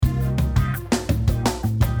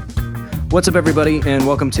What's up, everybody, and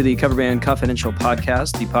welcome to the Cover Band Confidential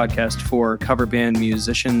podcast, the podcast for cover band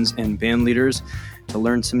musicians and band leaders to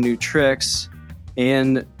learn some new tricks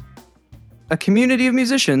and a community of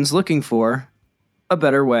musicians looking for a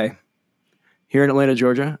better way. Here in Atlanta,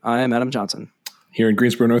 Georgia, I am Adam Johnson. Here in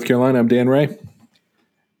Greensboro, North Carolina, I'm Dan Ray.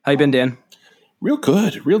 How you been, Dan? Real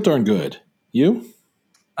good. Real darn good. You?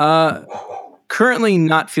 Currently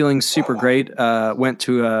not feeling super great. Went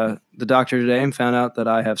to the doctor today and found out that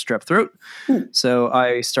I have strep throat. So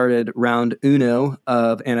I started round uno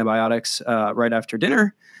of antibiotics right after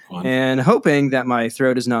dinner. Fun. And hoping that my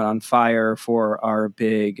throat is not on fire for our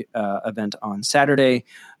big event on Saturday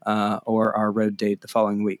or our road date the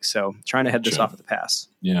following week. So trying to head this off at the pass.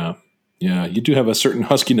 Yeah. You do have a certain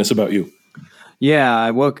huskiness about you. Yeah, I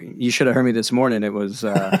woke. You should have heard me this morning. It was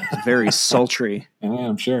very sultry. Yeah,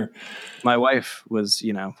 I'm sure. My wife was,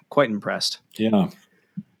 quite impressed. Yeah.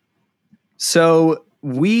 So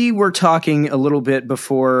we were talking a little bit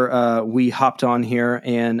before we hopped on here,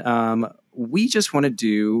 and we just want to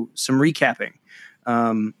do some recapping.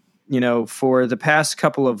 For the past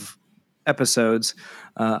couple of episodes,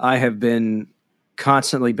 I have been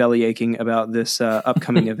constantly belly aching about this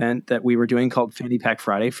upcoming event that we were doing called Fanny Pack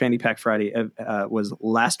Friday. Fanny Pack Friday was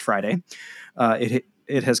last Friday.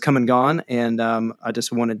 It has come and gone, and I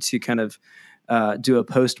just wanted to kind of do a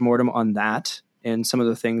post-mortem on that and some of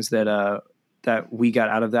the things that we got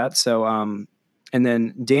out of that. So, and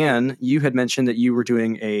then Dan, you had mentioned that you were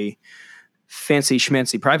doing a fancy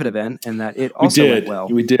schmancy private event, and that it also went well.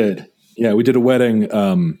 We did. Yeah, we did a wedding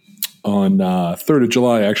on 3rd of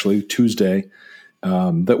July, actually, Tuesday.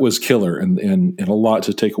 That was killer and a lot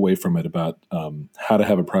to take away from it about how to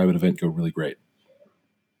have a private event go really great.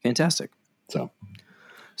 Fantastic.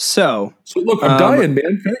 So look, I'm dying,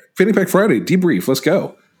 man. Fanny Pack Friday, debrief. Let's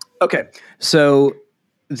go. Okay. So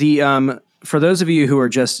the for those of you who are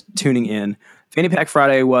just tuning in, Fanny Pack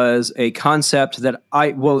Friday was a concept that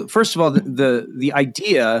first of all, the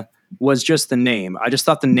idea was just the name. I just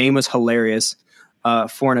thought the name was hilarious.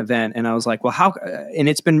 For an event, and I was like, well, how? And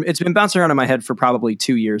it's been bouncing around in my head for probably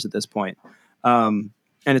 2 years at this point. And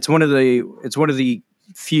it's one of the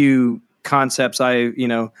few concepts I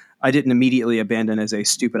didn't immediately abandon as a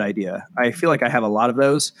stupid idea. I feel like I have a lot of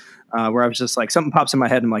those where I was just like, something pops in my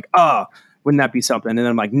head, and I'm like, oh, wouldn't that be something? And then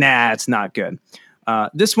I'm like, nah, it's not good.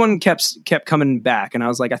 This one kept coming back, and I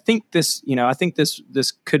was like, I think this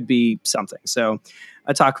could be something. So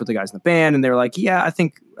I talked with the guys in the band, and they were like, yeah, I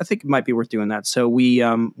think it might be worth doing that. So we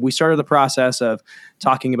started the process of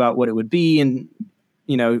talking about what it would be, and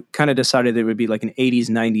kind of decided it would be like an 80s,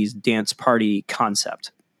 90s dance party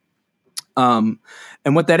concept. And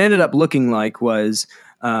what that ended up looking like was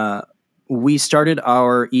we started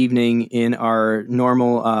our evening in our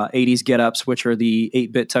normal 80s get-ups, which are the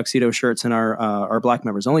 8-bit tuxedo shirts and our Black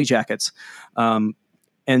Members Only jackets. And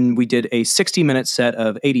we did a 60-minute set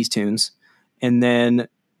of 80s tunes. And then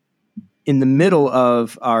in the middle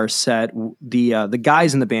of our set, the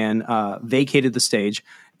guys in the band vacated the stage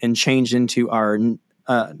and changed into a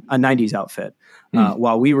 90s outfit.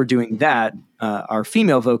 While we were doing that, our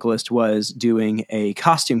female vocalist was doing a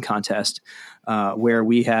costume contest where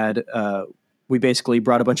we basically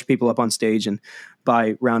brought a bunch of people up on stage, and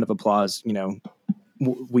by round of applause,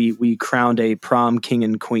 we crowned a prom king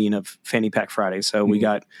and queen of Fanny Pack Friday. So we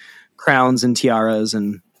got crowns and tiaras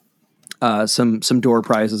and some door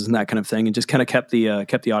prizes and that kind of thing, and just kind of kept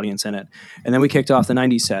the audience in it. And then we kicked off the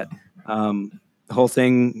 90s set. The whole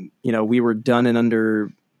thing, we were done in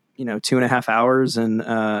under 2.5 hours,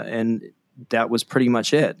 and that was pretty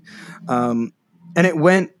much it. And it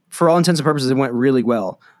went, for all intents and purposes, it went really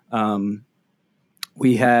well.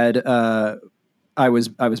 We had I was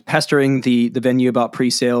pestering the venue about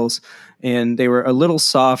pre-sales, and they were a little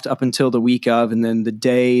soft up until the week of, and then the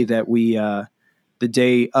day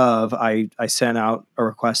of, I sent out a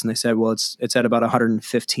request, and they said, well, it's at about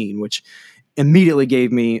 115, which immediately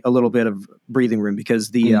gave me a little bit of breathing room,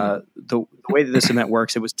 because the way that this event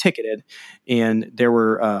works, it was ticketed, and there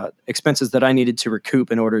were expenses that I needed to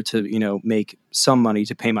recoup in order to make some money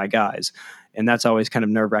to pay my guys, and that's always kind of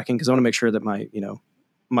nerve-wracking, because I want to make sure that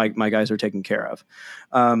my guys are taken care of.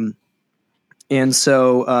 And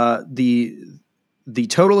so the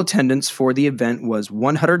total attendance for the event was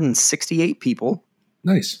 168 people.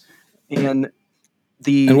 Nice. And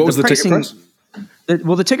what was the ticket price?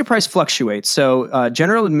 The ticket price fluctuates. So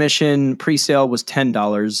general admission pre-sale was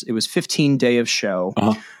 $10. It was 15 day of show.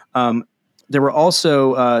 Uh-huh. There were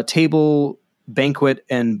also table, banquet,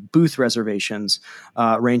 and booth reservations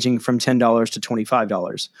ranging from $10 to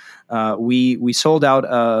 $25. We sold out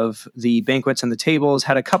of the banquets and the tables,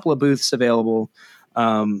 had a couple of booths available,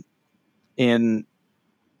 and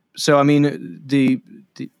so I mean, the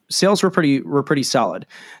sales were pretty solid.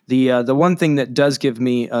 The one thing that does give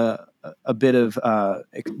me a bit of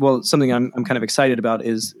something I'm kind of excited about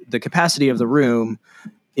is the capacity of the room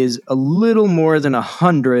is a little more than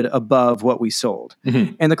 100 above what we sold.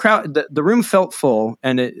 Mm-hmm. And the crowd, the room felt full,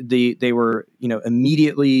 and they were,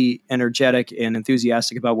 immediately energetic and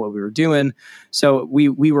enthusiastic about what we were doing. So we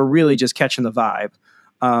were really just catching the vibe.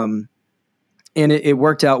 And it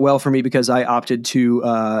worked out well for me because I opted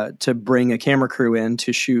to bring a camera crew in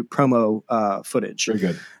to shoot promo footage. Very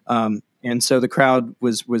good. And so the crowd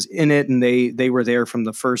was in it, and they were there from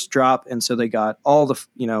the first drop, and so they got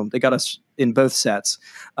they got us in both sets.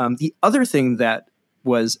 The other thing that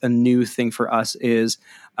was a new thing for us is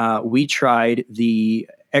we tried the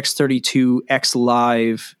X32 X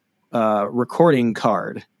Live recording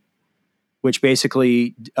card, which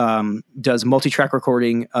basically does multi-track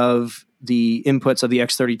recording of the inputs of the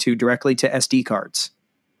X32 directly to SD cards.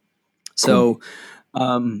 Cool. So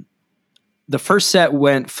the first set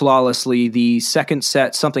went flawlessly. The second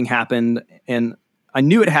set, something happened, and I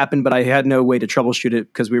knew it happened, but I had no way to troubleshoot it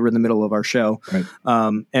because we were in the middle of our show. Right.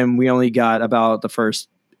 And we only got about the first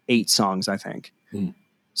 8 songs, I think. Mm.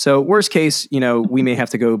 So worst case, we may have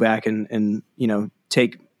to go back and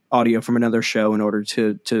take audio from another show in order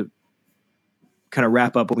to kind of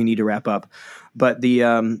wrap up what we need to wrap up. But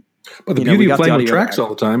the beauty of playing with tracks all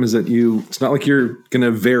the time is that it's not like you're going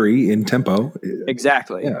to vary in tempo.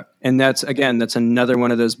 Exactly. Yeah. And that's another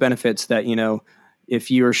one of those benefits that,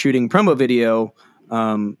 if you are shooting promo video,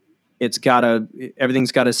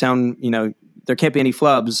 everything's gotta sound, there can't be any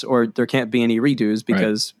flubs or there can't be any redos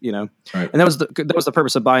because, right. And that was the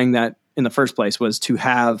purpose of buying that in the first place, was to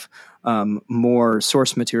have more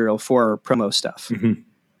source material for promo stuff. Mm-hmm.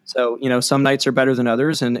 So, some nights are better than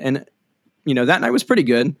others, and that night was pretty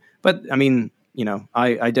good. But I mean,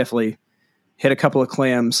 I definitely hit a couple of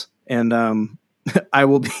clams, and I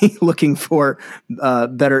will be looking for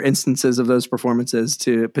better instances of those performances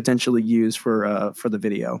to potentially use for the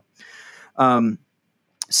video.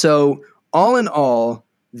 So all in all,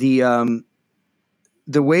 the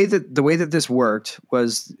way that this worked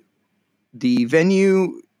was the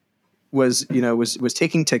venue was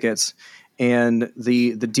taking tickets, and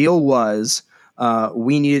the deal was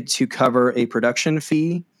we needed to cover a production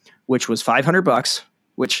fee, which was $500,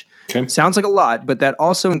 which sounds like a lot, but that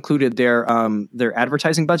also included their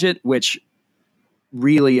advertising budget, which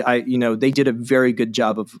really they did a very good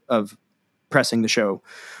job of pressing the show.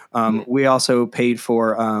 We also paid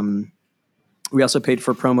for promo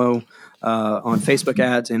on Facebook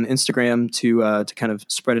ads and Instagram to kind of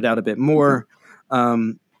spread it out a bit more.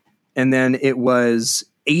 And then it was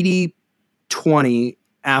 80-20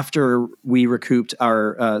 after we recouped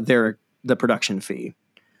the production fee.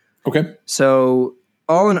 Okay. So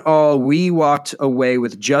all in all, we walked away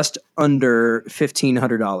with just under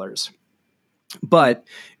 $1,500. But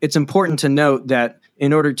it's important to note that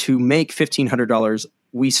in order to make $1,500,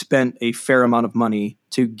 we spent a fair amount of money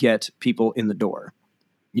to get people in the door.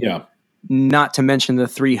 Yeah. Not to mention the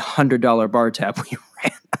 $300 bar tab we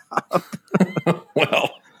ran up.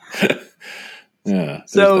 Well, yeah.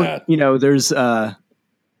 So, there's,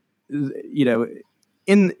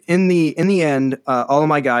 in the end, all of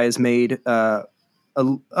my guys made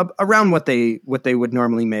around what they would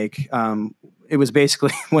normally make. It was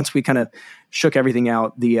basically once we kind of shook everything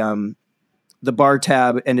out, the bar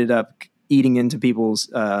tab ended up eating into people's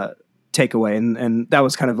takeaway, and that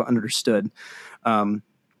was kind of understood. And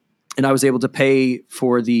I was able to pay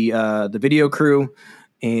for the video crew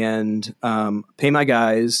and pay my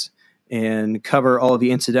guys and cover all of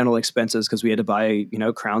the incidental expenses because we had to buy,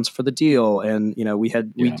 crowns for the deal. And, we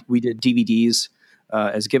did DVDs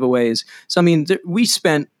as giveaways. So, I mean, we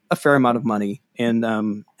spent a fair amount of money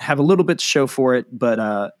and have a little bit to show for it.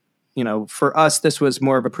 But, for us, this was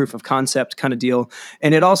more of a proof of concept kind of deal.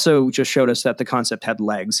 And it also just showed us that the concept had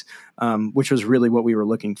legs, which was really what we were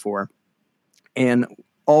looking for. And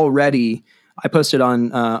already I posted on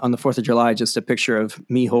the 4th of July just a picture of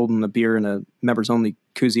me holding a beer in a members only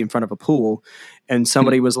koozie in front of a pool, and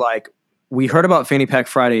somebody was like, "We heard about Fanny Pack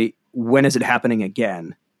Friday. When is it happening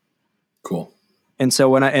again?" Cool. And so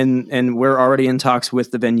when and we're already in talks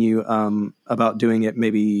with the venue about doing it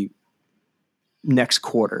maybe next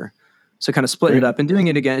quarter. So kind of splitting it up and doing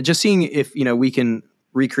it again, just seeing if we can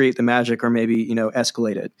recreate the magic or maybe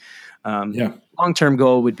escalate it. Long-term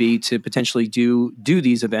goal would be to potentially do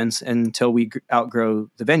these events until we outgrow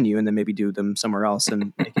the venue, and then maybe do them somewhere else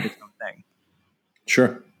and make it its own thing.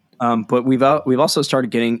 Sure. But we've also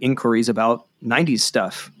started getting inquiries about 90s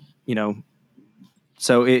stuff,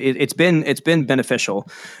 so it's been beneficial,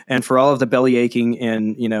 and for all of the belly aching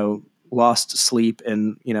and lost sleep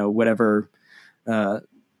and, whatever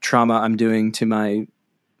trauma I'm doing to my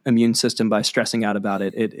immune system by stressing out about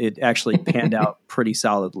it, it actually panned out pretty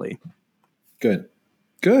solidly. Good.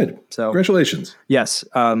 So congratulations. Yes.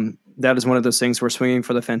 That is one of those things where swinging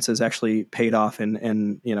for the fences actually paid off,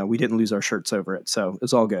 and we didn't lose our shirts over it. So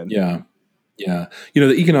it's all good. Yeah.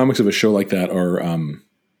 The economics of a show like that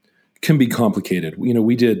can be complicated.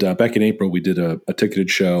 We did back in April, we did a ticketed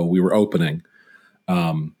show. We were opening,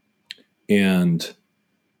 and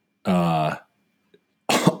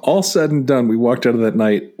all said and done, we walked out of that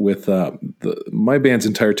night with my band's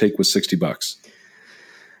entire take was $60.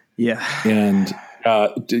 Yeah. And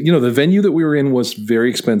the venue that we were in was very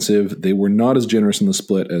expensive. They were not as generous in the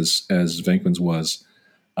split as Venkman's was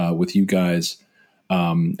with you guys.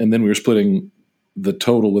 And then we were splitting the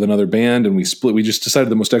total with another band, and we just decided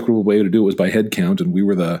the most equitable way to do it was by head count. And we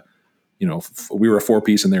were we were a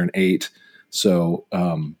 4-piece and they're an 8. So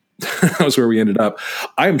that was where we ended up.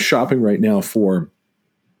 I am shopping right now for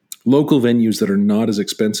local venues that are not as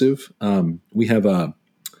expensive. We have a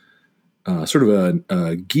sort of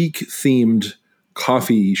a geek themed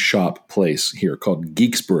coffee shop place here called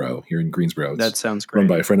Geeksboro here in Greensboro. That sounds great. Run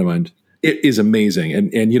by a friend of mine. It is amazing.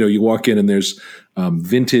 And you walk in and there's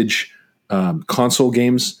vintage console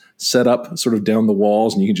games set up sort of down the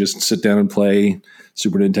walls, and you can just sit down and play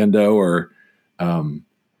Super Nintendo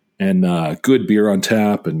and good beer on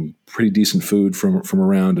tap and pretty decent food from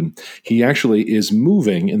around. And he actually is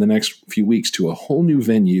moving in the next few weeks to a whole new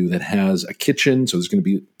venue that has a kitchen. So there's going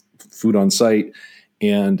to be food on site,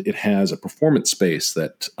 and it has a performance space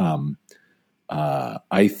that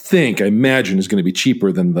I imagine is going to be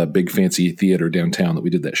cheaper than the big fancy theater downtown that we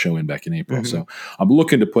did that show in back in April. Mm-hmm. So I'm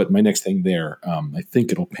looking to put my next thing there. I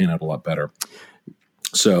think it'll pan out a lot better.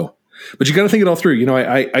 So, but you got to think it all through.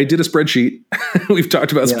 I did a spreadsheet. We've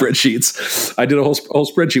talked about spreadsheets. I did a whole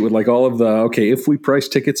spreadsheet with all of if we price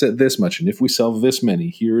tickets at this much, and if we sell this many,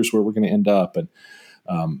 here's where we're going to end up. And,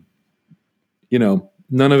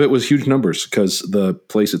 none of it was huge numbers because the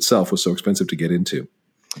place itself was so expensive to get into.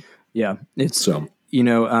 Yeah,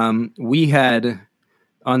 we had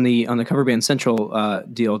on the Cover Band Central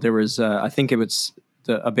deal. There was I think it was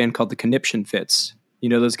a band called the Conniption Fits.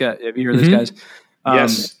 Those guys. Have you heard those guys?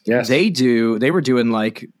 Yes. They were doing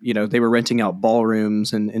they were renting out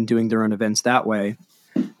ballrooms and doing their own events that way.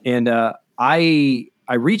 And I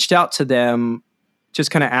reached out to them,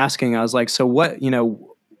 just kind of asking. I was like, so what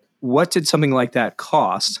did something like that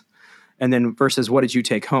cost? And then versus what did you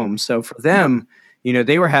take home? So for them,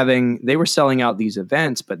 they were selling out these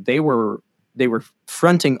events, but they were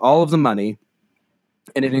fronting all of the money,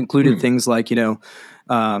 and it included things like, a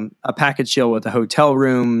package deal with the hotel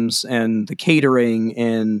rooms and the catering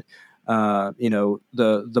and,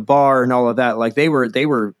 the bar and all of that. Like they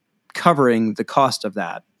were covering the cost of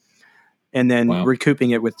that and then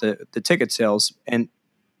recouping it with the ticket sales. And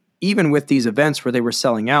even with these events where they were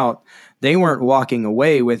selling out, they weren't walking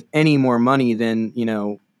away with any more money than,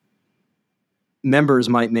 members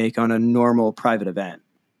might make on a normal private event.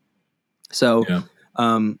 So,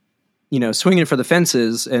 swinging for the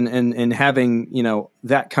fences and having,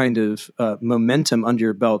 that kind of momentum under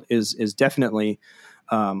your belt is definitely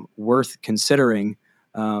worth considering.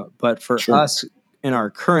 But for us in our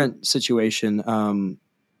current situation,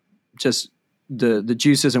 just the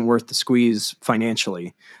juice isn't worth the squeeze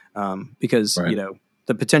financially because,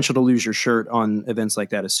 the potential to lose your shirt on events like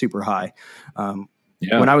that is super high.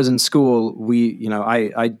 When I was in school,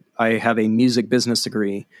 I have a music business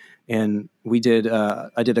degree, and I did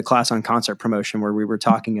a class on concert promotion where we were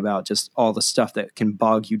talking about just all the stuff that can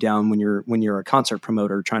bog you down when you're a concert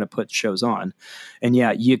promoter trying to put shows on. And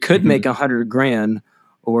you could make $100,000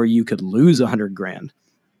 or you could lose $100,000.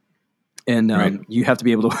 And you have to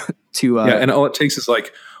be able to and all it takes is one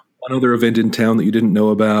other event in town that you didn't know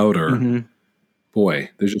about, or boy,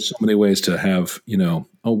 there's just so many ways to have,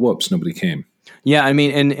 oh, whoops, nobody came. Yeah, I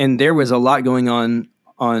mean, and there was a lot going on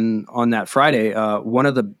that Friday. One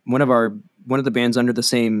of the bands under the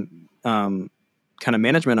same kind of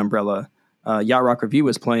management umbrella, Yacht Rock Review,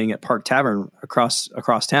 was playing at Park Tavern across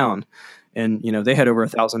town, and they had over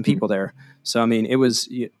 1,000 people there. So I mean, it was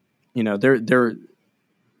there.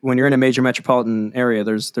 When you're in a major metropolitan area,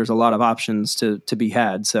 there's a lot of options to be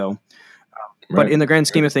had. So, but in the grand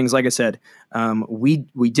scheme of things, like I said,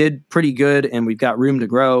 we did pretty good, and we've got room to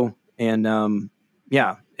grow. And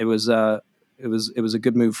it was a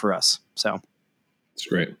good move for us. So that's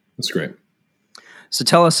great. So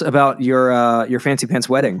tell us about your fancy pants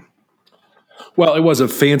wedding. Well, it was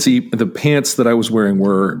the pants that I was wearing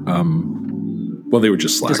were, they were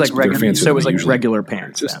just slacks. Just like regular, so it was like regular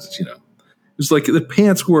pants. Just, it was like the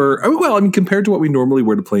pants were, well, I mean, compared to what we normally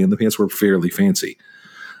wear to play in, the pants were fairly fancy.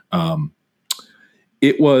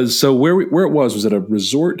 It was, so where it was at a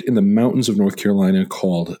resort in the mountains of North Carolina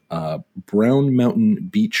called Brown Mountain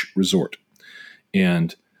Beach Resort.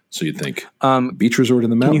 And so you'd think, beach resort in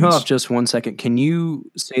the mountains. Can you hold off just 1 second? Can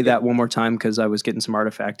you say that one more time? Because I was getting some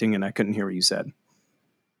artifacting and I couldn't hear what you said.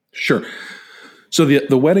 Sure. So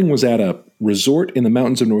the wedding was at a resort in the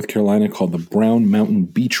mountains of North Carolina called the Brown Mountain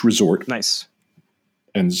Beach Resort. Nice.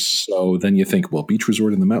 And so then you think, well, beach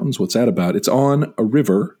resort in the mountains, what's that about? It's on a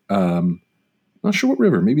river. Not sure what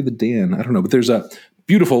river, maybe the Dan. I don't know. But there's a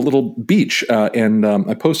beautiful little beach. And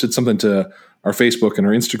I posted something to our Facebook and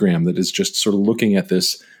our Instagram that is just sort of looking at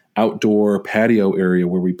this outdoor patio area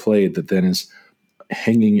where we played that then is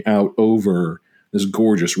hanging out over this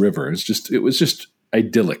gorgeous river. It was just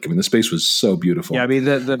idyllic. I mean, the space was so beautiful. Yeah, I mean,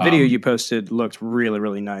 the video you posted looked really,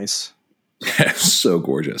 really nice. So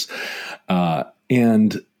gorgeous.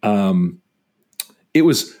 And it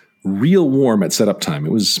was real warm at setup time.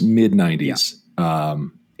 It was mid 90s. Yeah.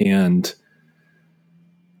 And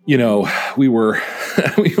you know,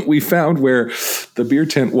 we found where the beer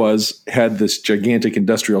tent had this gigantic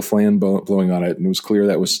industrial fan blowing on it. And it was clear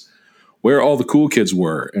that was where all the cool kids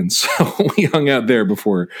were. And so we hung out there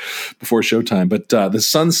before showtime. But the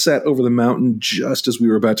sun set over the mountain just as we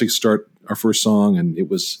were about to start our first song. And it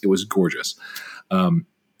was gorgeous.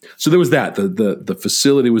 So there was that. The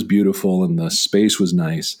facility was beautiful and the space was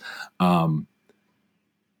nice.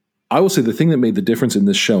 I will say the thing that made the difference in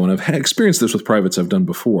this show, and I've experienced this with privates I've done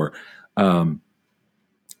before,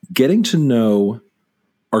 getting to know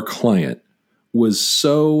our client was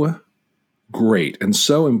so great and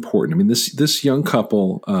so important. I mean, this young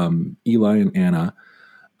couple, Eli and Anna,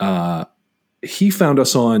 he found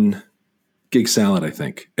us on Gig Salad, I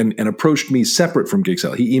think, and approached me separate from Gig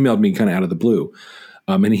Salad. He emailed me kind of out of the blue.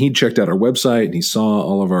 And he checked out our website and he saw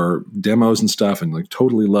all of our demos and stuff and like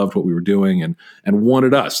totally loved what we were doing and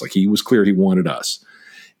wanted us. Like he was clear he wanted us.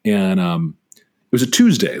 And it was a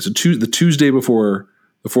Tuesday. It was the Tuesday before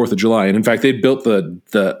the 4th of July. And in fact, they built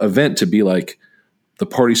the event to be like the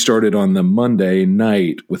party started on the Monday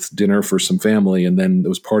night with dinner for some family. And then there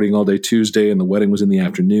was partying all day Tuesday and the wedding was in the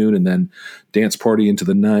afternoon and then dance party into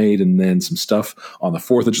the night and then some stuff on the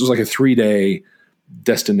 4th. It was like a 3-day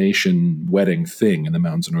destination wedding thing in the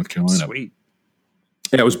mountains of North Carolina. Sweet.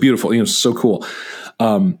 Yeah, it was beautiful. So cool.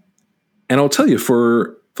 And I'll tell you,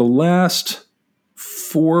 for the last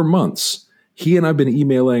 4 months, he and I've been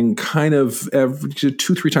emailing kind of every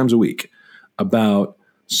 2-3 times a week about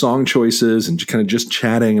song choices and kind of just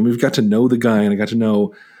chatting. And we've got to know the guy and I got to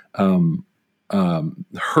know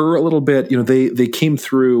her a little bit. They came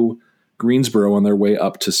through Greensboro on their way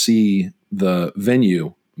up to see the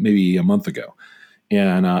venue maybe a month ago.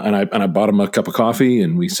 And I bought them a cup of coffee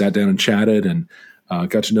and we sat down and chatted and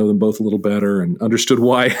got to know them both a little better and understood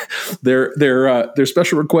why their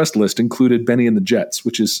special request list included Benny and the Jets,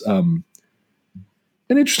 which is an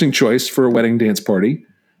interesting choice for a wedding dance party.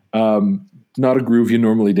 Not a groove you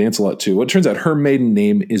normally dance a lot to. Well, it turns out her maiden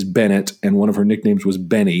name is Bennett and one of her nicknames was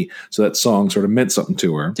Benny, so that song sort of meant something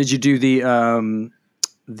to her. Did you do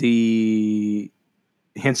the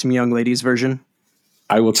Handsome Young Ladies version?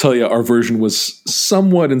 I will tell you, our version was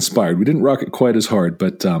somewhat inspired. We didn't rock it quite as hard,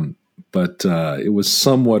 but it was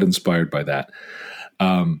somewhat inspired by that.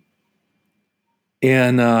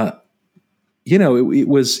 It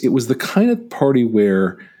was the kind of party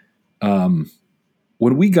where,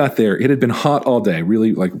 when we got there, it had been hot all day,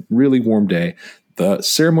 really warm day. The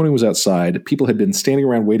ceremony was outside. People had been standing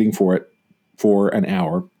around waiting for it for an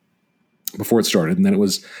hour before it started, and then it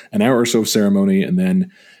was an hour or so of ceremony, and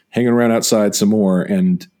then hanging around outside some more.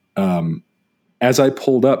 And as I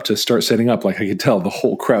pulled up to start setting up, like I could tell the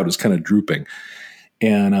whole crowd was kind of drooping.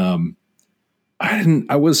 And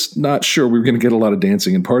I was not sure we were going to get a lot of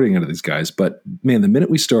dancing and partying out of these guys. But man, the minute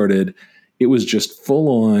we started, it was just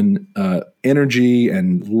full on energy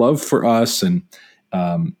and love for us. And,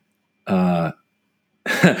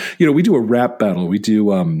 we do a rap battle. We do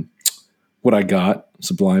What I Got,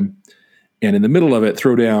 Sublime. And in the middle of it,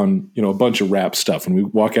 throw down, a bunch of rap stuff. And we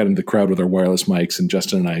walk out into the crowd with our wireless mics, and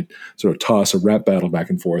Justin and I sort of toss a rap battle back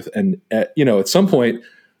and forth. And at some point,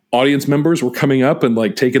 audience members were coming up and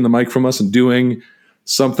like taking the mic from us and doing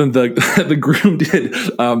something that the groom did.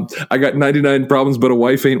 I got 99 problems, but a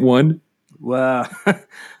wife ain't one. Wow.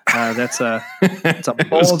 That's a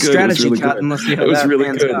bold strategy, really Cotton. Let's see how that really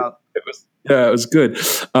pans out. It was good.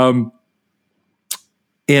 I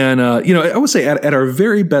would say at our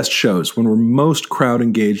very best shows, when we're most crowd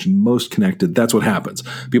engaged and most connected, that's what happens.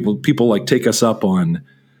 People like take us up on,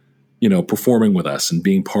 performing with us and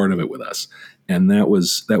being part of it with us. And that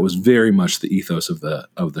was very much the ethos of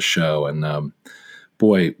the show. And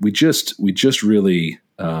boy, we just really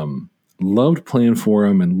loved playing for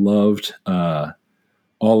him and loved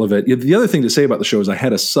all of it. The other thing to say about the show is I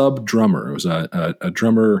had a sub drummer. It was a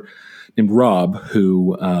drummer named Rob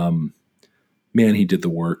who, man, he did the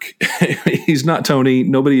work. He's not Tony.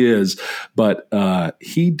 Nobody is, but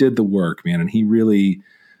he did the work, man. And he really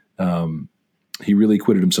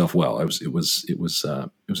acquitted himself well. It was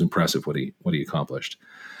impressive what he accomplished.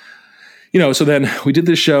 So then we did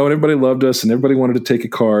this show and everybody loved us and everybody wanted to take a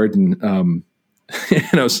card. And,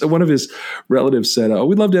 so one of his relatives said, "Oh,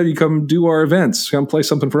 we'd love to have you come do our events, come play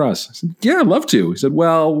something for us." I said, "Yeah, I'd love to." He said,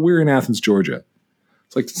 "Well, we're in Athens, Georgia."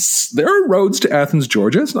 It's like, there are roads to Athens,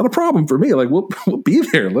 Georgia. It's not a problem for me. Like, we'll be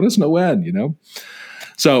there. Let us know when,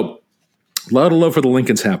 So a lot of love for the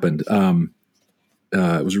Lincolns happened.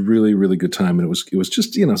 It was a really, really good time. And it was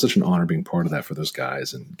just, such an honor being part of that for those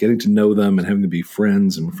guys and getting to know them and having to be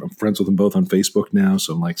friends. And I'm friends with them both on Facebook now.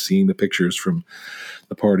 So I'm like seeing the pictures from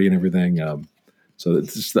the party and everything. So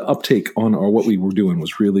it's just the uptake on what we were doing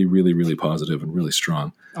was really, really, really positive and really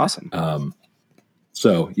strong. Awesome.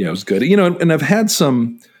 So yeah, it was good. And I've had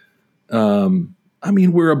some,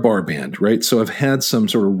 we're a bar band, right? So I've had some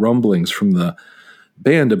sort of rumblings from the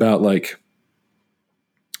band about like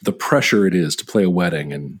the pressure it is to play a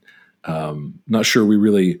wedding, and not sure we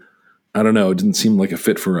really, I don't know, it didn't seem like a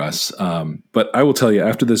fit for us. But I will tell you,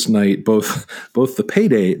 after this night, both the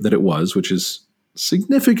payday that it was, which is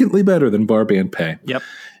significantly better than bar band pay. Yep.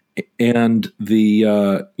 And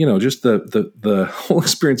the just the whole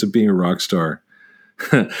experience of being a rock star.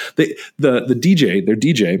 the DJ, their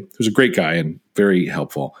DJ, who's a great guy and very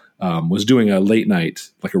helpful, was doing a late night,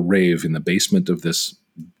 like a rave in the basement of this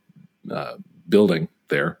building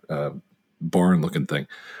there, barn looking thing.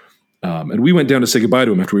 And we went down to say goodbye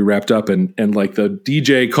to him after we wrapped up, and like the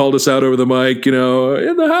DJ called us out over the mic, in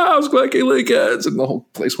the house, Glecky Lincolns, and the whole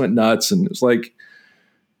place went nuts. And it was like,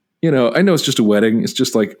 I know it's just a wedding. It's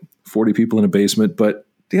just like 40 people in a basement, but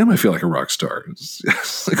damn, I feel like a rock star. It's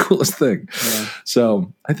the coolest thing. Yeah.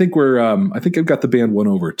 So I think I think I've got the band won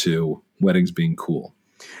over to weddings being cool.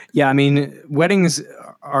 Yeah. Weddings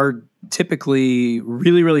are typically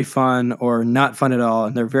really, really fun or not fun at all.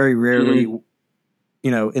 And they're very rarely,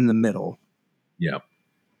 in the middle. Yeah.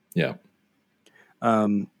 Yeah.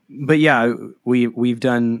 But yeah, we've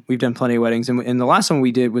done plenty of weddings, and the last one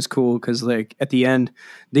we did was cool because like at the end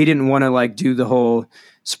they didn't want to like do the whole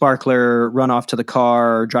sparkler run off to the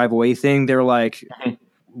car or drive away thing. They're like,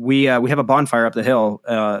 we have a bonfire up the hill,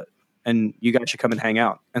 and you guys should come and hang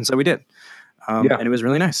out. And so we did, and it was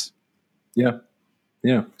really nice. Yeah,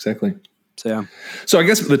 yeah, exactly. So yeah. So I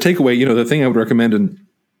guess the takeaway, the thing I would recommend, and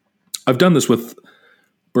I've done this with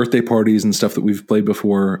birthday parties and stuff that we've played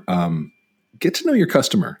before. Get to know your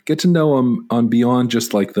customer. Get to know them on beyond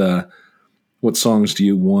just like what songs do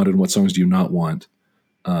you want and what songs do you not want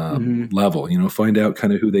level. Find out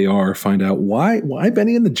kind of who they are. Find out why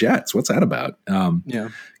Benny and the Jets. What's that about?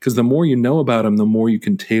 Because the more you know about them, the more you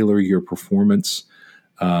can tailor your performance.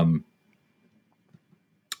 We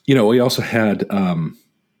also had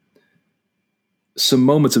some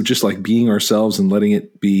moments of just like being ourselves and letting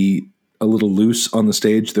it be a little loose on the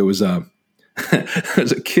stage. There was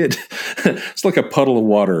as a kid, it's like a puddle of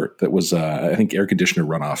water that was, I think, air conditioner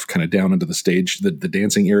runoff kind of down into the stage, the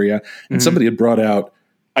dancing area. And somebody had brought out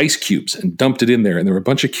ice cubes and dumped it in there. And there were a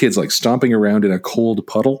bunch of kids like stomping around in a cold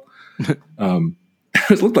puddle.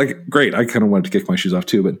 It looked like great. I kind of wanted to kick my shoes off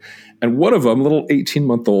too. And one of them, little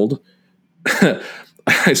 18-month-old,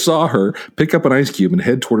 I saw her pick up an ice cube and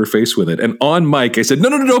head toward her face with it. And on mic, I said, no,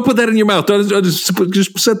 don't put that in your mouth.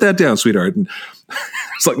 Just set that down, sweetheart. And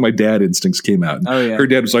it's like my dad instincts came out. Oh, yeah. Her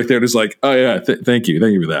dad was like there and is like, oh, yeah, thank you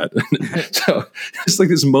for that. So it's like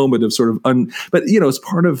this moment of sort of, but, it's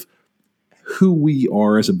part of who we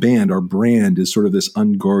are as a band. Our brand is sort of this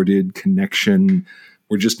unguarded connection.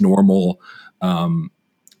 We're just normal. So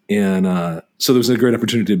there was a great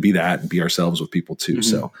opportunity to be that and be ourselves with people too. Mm-hmm.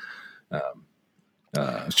 So,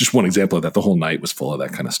 it's just one example of that. The whole night was full of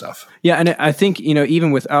that kind of stuff. Yeah. And I think,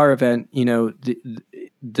 even with our event, the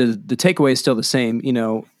takeaway is still the same.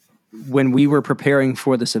 When we were preparing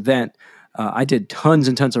for this event, I did tons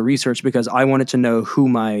and tons of research because I wanted to know who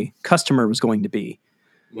my customer was going to be.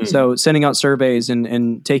 Mm. So sending out surveys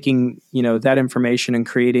and taking, that information and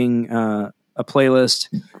creating a playlist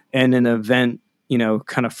and an event,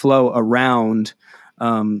 kind of flow around,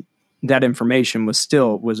 that information was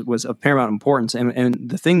of paramount importance. And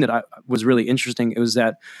the thing that was really interesting, it was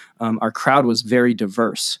that our crowd was very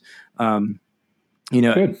diverse.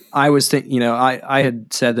 Good. I was I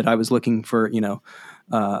had said that I was looking for,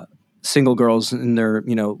 single girls in their,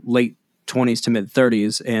 late 20s to mid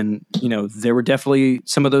 30s, and there were definitely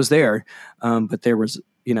some of those there, but there was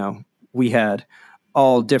we had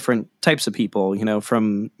all different types of people,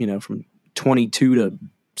 from 22 to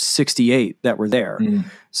 68 that were there.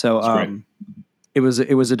 So it was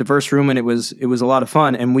a diverse room, and it was a lot of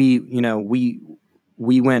fun, and we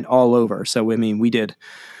went all over. So I mean, we did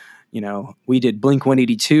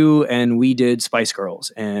Blink-182, and we did Spice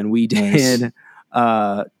Girls, and we did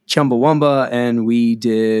Chumbawamba, and we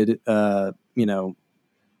did I don't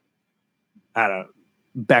know,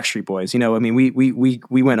 Backstreet Boys. I mean,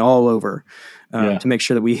 we went all over to make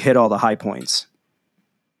sure that we hit all the high points.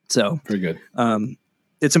 So very good.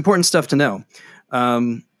 It's important stuff to know.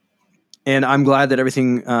 And I'm glad that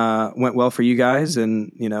everything went well for you guys.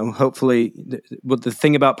 And, hopefully the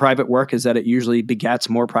thing about private work is that it usually begats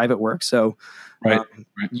more private work. So right.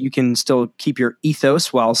 You can still keep your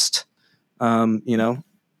ethos whilst,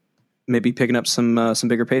 maybe picking up some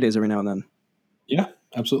bigger paydays every now and then. Yeah,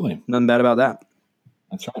 absolutely. Nothing bad about that.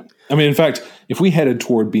 That's right. I mean, in fact, if we headed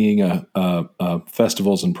toward being a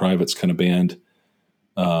festivals and privates kind of band,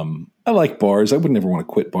 I like bars. I would never want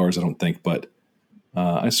to quit bars, I don't think, but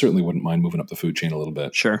I certainly wouldn't mind moving up the food chain a little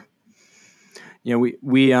bit. Sure.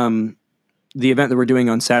 We the event that we're doing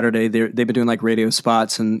on Saturday, they've been doing like radio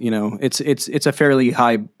spots, and it's a fairly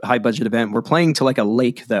high budget event. We're playing to like a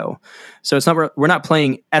lake though, so it's not we're not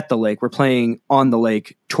playing at the lake. We're playing on the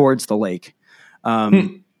lake towards the lake.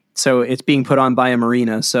 So it's being put on by a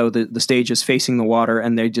marina. So the stage is facing the water,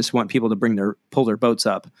 and they just want people to pull their boats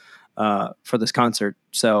up for this concert.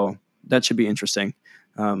 So that should be interesting.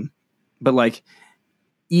 But like,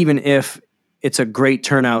 even if it's a great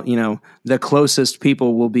turnout, the closest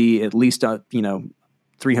people will be at least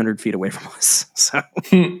 300 feet away from us. So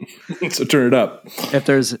so turn it up. If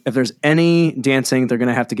there's any dancing, they're going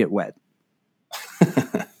to have to get wet.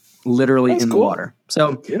 Literally in the water.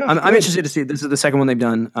 So yeah, I'm interested to see. This is the second one they've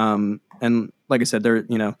done. And like I said, they're,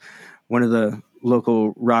 one of the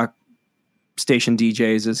local rock station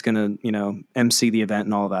DJs is going to, MC the event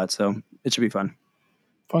and all of that. So it should be fun.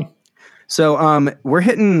 So we're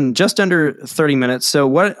hitting just under 30 minutes. So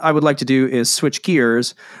what I would like to do is switch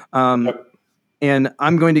gears. And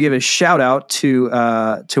I'm going to give a shout out to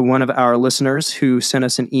one of our listeners who sent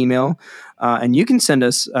us an email. And you can send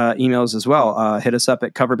us emails as well. Hit us up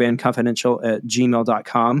at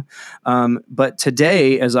coverbandconfidential@gmail.com. But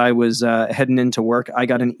today, as I was heading into work, I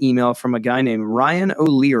got an email from a guy named Ryan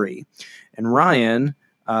O'Leary. And Ryan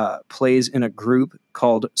plays in a group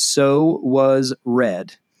called So Was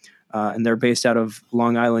Red. And they're based out of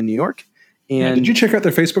Long Island, New York. And did you check out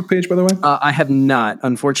their Facebook page, by the way? I have not.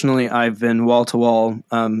 Unfortunately, I've been wall to wall.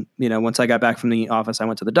 Once I got back from the office, I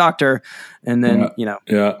went to the doctor, and then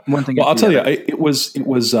one thing. Well, I'll tell you,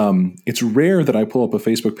 it's rare that I pull up a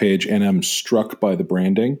Facebook page and I'm struck by the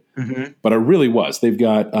branding, but I really was. They've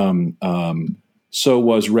got So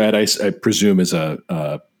Was Red. I presume is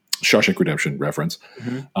a Shawshank Redemption reference,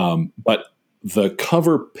 but the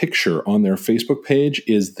cover picture on their Facebook page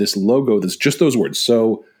is this logo that's just those words.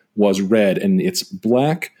 So Was Red, and it's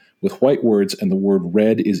black with white words, and the word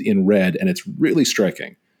red is in red, and it's really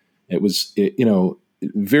striking.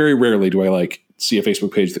 Very rarely do I see a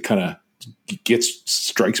Facebook page that kind of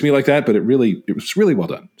strikes me like that, but it was really well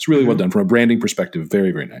done. It's really well done from a branding perspective.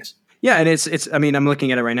 Very, very nice. Yeah. And it's, I mean, I'm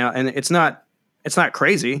looking at it right now, and it's not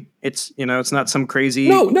crazy. It's not some crazy.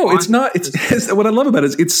 No, it's not. It's what I love about it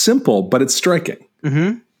is it's simple, but it's striking.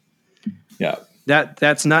 Yeah.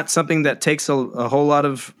 That's not something that takes a whole lot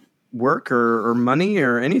of work or money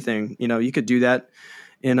or anything. You could do that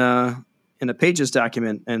in a Pages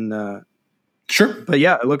document, and sure. But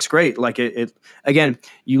yeah, it looks great. Like it again,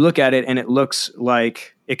 you look at it and it looks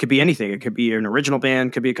like it could be anything. It could be an original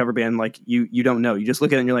band, could be a cover band. Like you don't know. You just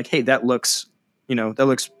look at it and you're like, hey, that looks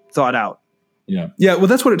thought out. Yeah. Yeah. Well,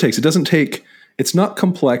 that's what it takes. It's not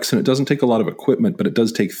complex, and it doesn't take a lot of equipment, but it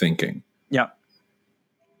does take thinking. Yeah.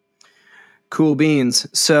 Cool beans.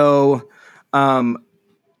 So,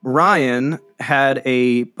 Ryan had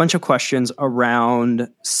a bunch of questions around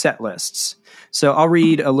set lists. So I'll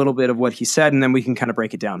read a little bit of what he said, and then we can kind of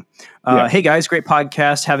break it down. Hey guys, great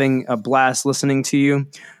podcast. Having a blast listening to you.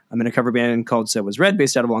 I'm in a cover band called So Was Red,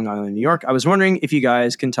 based out of Long Island, New York. I was wondering if you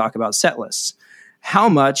guys can talk about set lists. How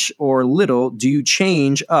much or little do you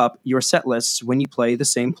change up your set lists when you play the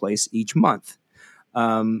same place each month?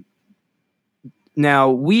 Now,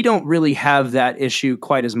 we don't really have that issue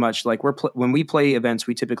quite as much. Like when we play events,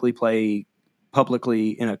 we typically play publicly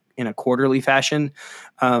in a quarterly fashion.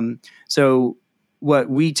 So what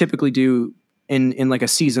we typically do in like a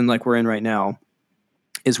season like we're in right now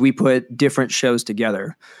is we put different shows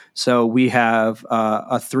together. So we have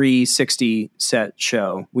a 360 set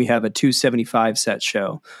show. We have a 275 set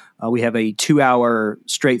show. We have a 2-hour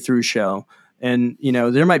straight through show. And,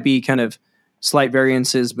 there might be kind of slight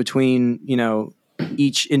variances between,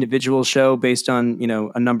 each individual show based on,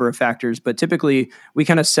 a number of factors. But typically we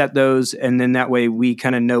kind of set those, and then that way we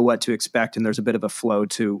kind of know what to expect, and there's a bit of a flow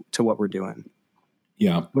to what we're doing.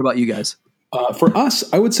 Yeah. What about you guys? For us,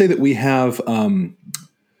 I would say that we have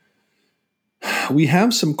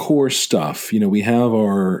some core stuff. We have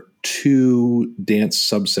our 2 dance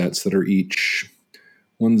subsets that are each,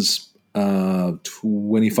 one's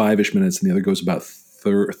 25-ish minutes and the other goes about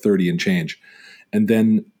 30 and change. And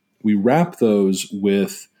then we wrap those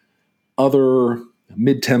with other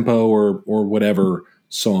mid-tempo or whatever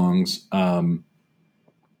songs.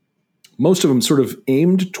 Most of them sort of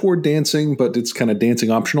aimed toward dancing, but it's kind of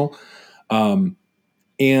dancing optional. And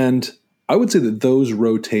I would say that those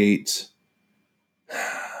rotate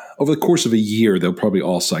over the course of a year. They'll probably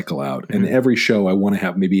all cycle out. And every show I want to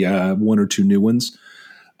have maybe 1 or 2 new ones.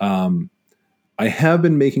 I have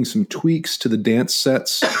been making some tweaks to the dance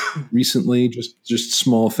sets recently, just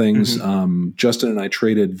small things. Justin and I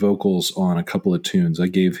traded vocals on a couple of tunes. I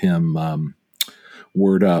gave him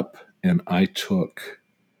Word Up, and I took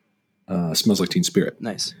Smells Like Teen Spirit.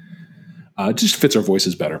 Nice. It just fits our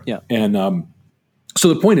voices better. Yeah. And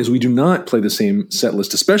so the point is, we do not play the same set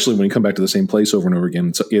list, especially when we come back to the same place over and over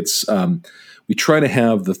again. So it's we try to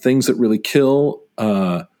have the things that really kill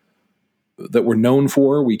that we're known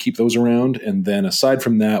for. We keep those around, and then aside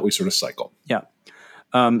from that, we sort of cycle. Yeah.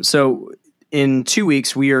 So in 2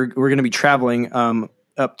 weeks, we're going to be traveling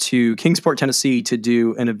up to Kingsport, Tennessee, to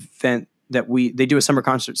do an event that they do a summer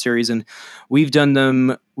concert series, and we've done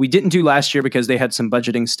them. We didn't do last year because they had some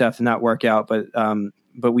budgeting stuff and not work out, but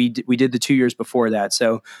we did the 2 years before that.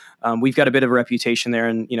 So we've got a bit of a reputation there,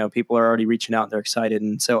 and people are already reaching out and they're excited.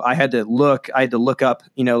 And so I had to look up,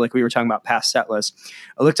 like we were talking about past set lists.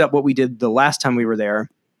 I looked up what we did the last time we were there,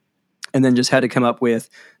 and then just had to come up with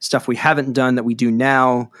stuff we haven't done that we do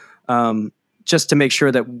now, just to make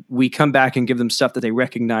sure that we come back and give them stuff that they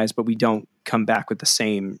recognize, but we don't come back with the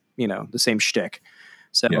same shtick.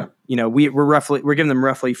 So, yeah. we're giving them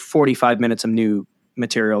roughly 45 minutes of new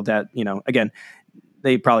material that, again,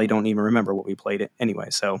 they probably don't even remember what we played it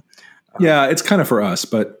anyway. So, yeah, it's kind of for us,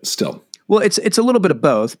 but still. Well, it's a little bit of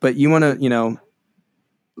both, but you want to,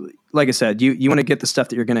 like I said, you want to get the stuff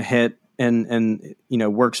that you're going to hit and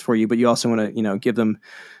works for you, but you also want to, give them,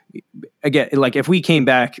 again, like if we came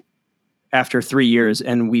back after 3 years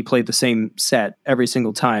and we played the same set every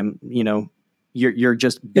single time, you're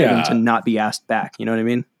just begging to not be asked back. You know what I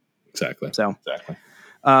mean? Exactly. So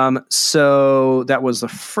that was the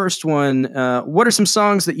first one. What are some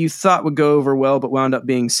songs that you thought would go over well, but wound up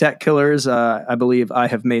being set killers? I believe I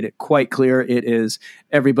have made it quite clear. It is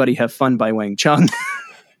Everybody Have Fun by Wang Chung.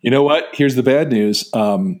 You know what? Here's the bad news.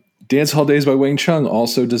 Dance Hall Days by Wang Chung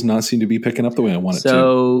also does not seem to be picking up the way I want it to.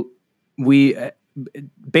 So we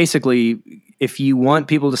basically, if you want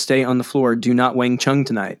people to stay on the floor, do not Wang Chung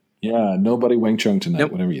tonight. Yeah, nobody Wang Chung tonight,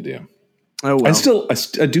 Nope. Whatever you do. Oh, well. I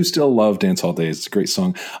do still love Dance Hall Days. It's a great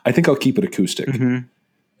song. I think I'll keep it acoustic. Mm-hmm.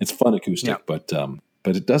 It's fun acoustic, Yeah. but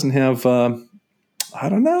it doesn't have. I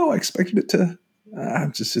don't know. I expected it to.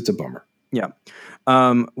 It's a bummer. Yeah.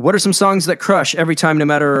 What are some songs that crush every time, no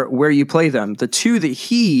matter where you play them? The 2 that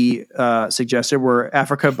he suggested were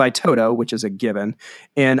Africa by Toto, which is a given,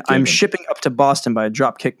 and I'm Shipping Up to Boston by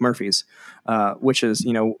Dropkick Murphys, which is,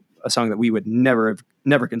 a song that we would never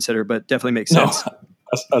consider, but definitely makes sense. No,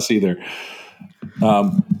 us either.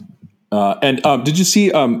 And did you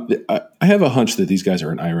see? I have a hunch that these guys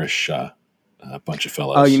are an Irish bunch of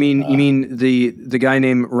fellows. Oh, you mean the guy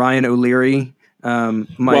named Ryan O'Leary?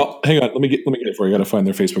 Well, hang on. Let me get it for you. I got to find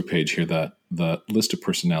their Facebook page here. The list of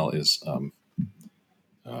personnel is.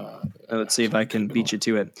 Let's see if I can beat you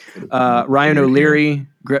to it. Ryan O'Leary,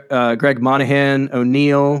 Greg Monahan,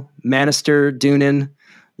 O'Neill, Manister, Doonan.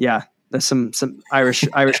 Yeah, that's some Irish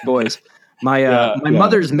boys. My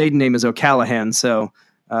mother's maiden name is O'Callahan, so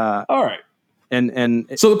all right. And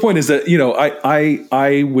so the point is that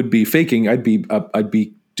I would be faking. I'd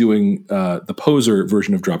be doing the poser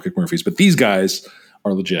version of Dropkick Murphys, but these guys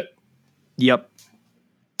are legit. Yep.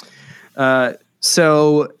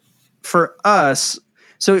 So for us,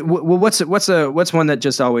 what's one that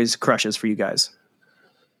just always crushes for you guys?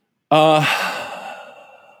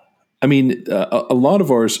 I mean, a lot of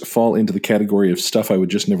ours fall into the category of stuff I would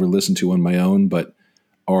just never listen to on my own, but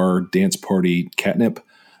are dance party catnip.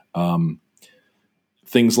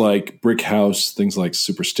 Things like Brick House, things like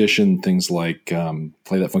Superstition, things like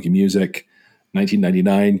Play That Funky Music,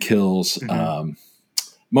 1999 Kills. Mm-hmm.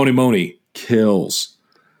 Moni Moni kills.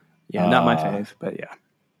 Yeah, not my fave, but yeah.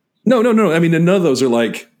 No. I mean, none of those are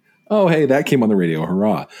like, oh, hey, that came on the radio,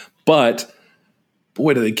 hurrah. But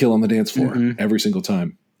boy, do they kill on the dance floor every single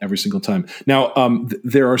time. Every single time. Now,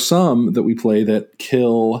 there are some that we play that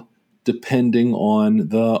kill depending on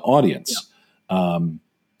the audience. Yeah.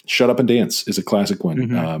 Shut Up and Dance is a classic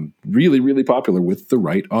one. Really, really popular with the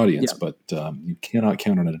right audience, but you cannot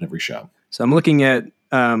count on it at every show. So I'm looking at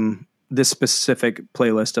this specific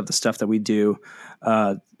playlist of the stuff that we do,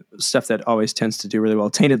 stuff that always tends to do really well.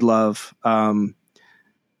 Tainted Love.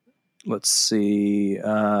 Let's see.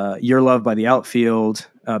 Your Love by The Outfield.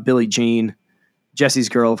 Billie Jean. Jesse's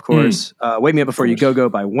Girl, of course. Wake Me Up Before You Go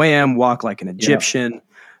by Wham. Walk Like an Egyptian.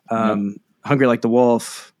 Hungry Like the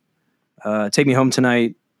Wolf. Take Me Home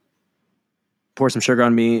Tonight. Pour Some Sugar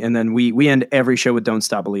on Me. And then we end every show with Don't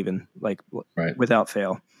Stop Believin', like without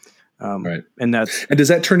fail. And does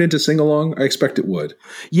that turn into sing along? I expect it would.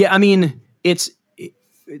 Yeah, I mean,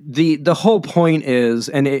 the whole point is,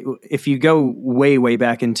 and if you go way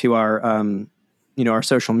back into our our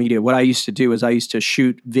social media, what I used to do is I used to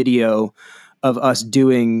shoot video of us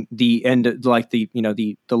doing the end, like the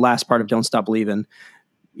last part of Don't Stop Believin',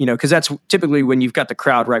 because that's typically when you've got the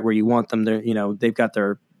crowd right where you want them. They're they've got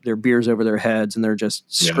their beers over their heads and they're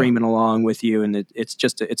just screaming along with you, and it's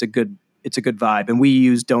a good vibe. And we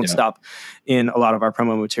use Don't Stop in a lot of our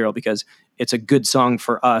promo material because it's a good song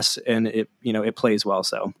for us and it plays well.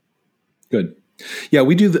 So good. Yeah,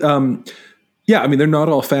 we do. I mean, they're not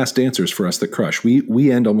all fast dancers for us that crush.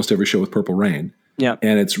 We end almost every show with Purple Rain. Yeah.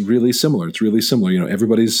 And it's really similar.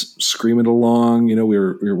 Everybody's screaming along,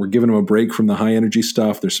 we're giving them a break from the high energy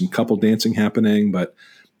stuff. There's some couple dancing happening, but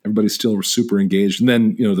everybody's still super engaged. And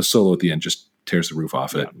then, the solo at the end just tears the roof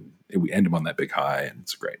off it. We end them on that big high, and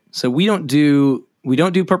it's great. So we don't do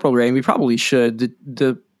Purple Rain. We probably should.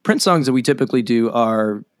 The Prince songs that we typically do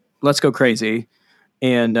are Let's Go Crazy,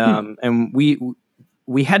 and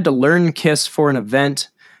we had to learn Kiss for an event,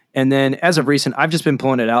 and then as of recent, I've just been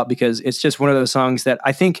pulling it out because it's just one of those songs that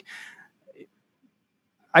I think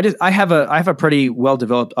I have a pretty well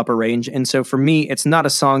developed upper range, and so for me, it's not a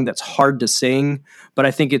song that's hard to sing, but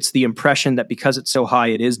I think it's the impression that because it's so high,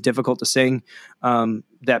 it is difficult to sing.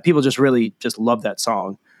 That people just really just love that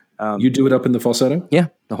song. You do it up in the falsetto? Yeah,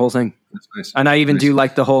 the whole thing. That's nice. And I even do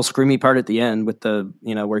like the whole screamy part at the end with the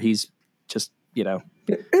where he's just it's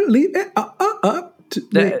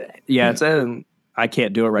I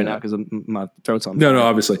can't do it right now because my throat's on. No,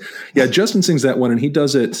 obviously. Yeah, Justin sings that one, and he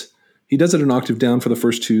does it an octave down for the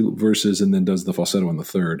first two verses and then does the falsetto on the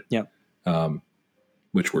third. Yeah.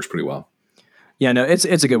 Which works pretty well. Yeah, no, it's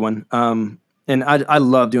a good one. And I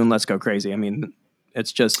love doing Let's Go Crazy. I mean,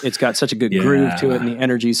 it's got such a good groove to it and the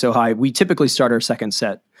energy's so high. We typically start our second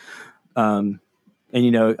set. And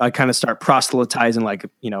I kind of start proselytizing like,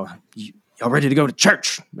 y'all ready to go to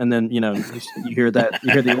church? And then, you hear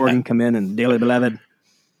the organ come in and Dearly Beloved,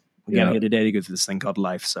 we got here today to go through this thing called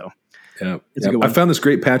life. So it's a good one. I found this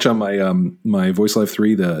great patch on my my Voice Live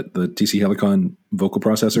 3, the TC Helicon vocal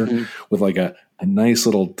processor with like a nice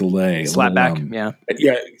little delay. Slapback. Yeah.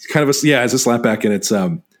 It's kind of it's a slapback, and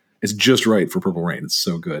it's just right for Purple Rain. It's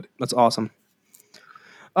so good. That's awesome.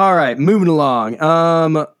 All right, moving along.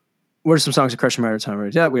 What are some songs that crush your time?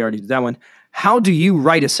 We already did that one. How do you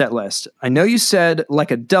write a set list? I know you said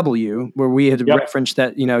like a W, where we had referenced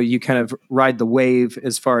that, you kind of ride the wave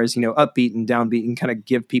as far as, upbeat and downbeat and kind of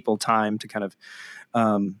give people time to kind of,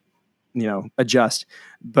 adjust.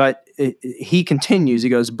 But he continues, he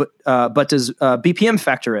goes, but does BPM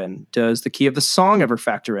factor in? Does the key of the song ever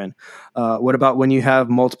factor in? What about when you have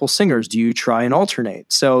multiple singers? Do you try and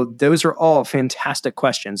alternate? So those are all fantastic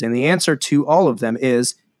questions. And the answer to all of them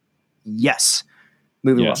is yes.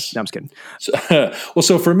 Moving on. No, I'm just kidding.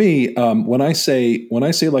 So for me, when I say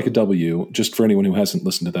like a W, just for anyone who hasn't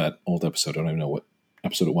listened to that old episode, I don't even know what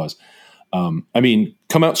episode it was. I mean,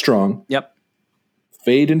 come out strong. Yep.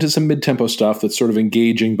 Fade into some mid-tempo stuff that's sort of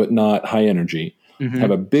engaging but not high energy. Mm-hmm. Have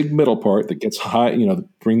a big middle part that gets high.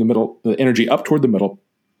 Bring the energy up toward the middle.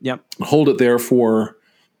 Yep. Hold it there for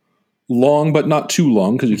long, but not too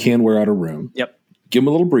long because you can wear out a room. Yep. Give them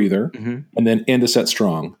a little breather, and then end a set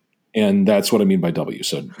strong. And that's what I mean by W.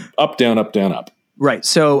 So up, down, up, down, up. Right.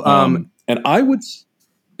 So, and I would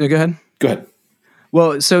go ahead. Go ahead.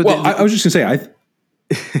 Well, I was just going to say,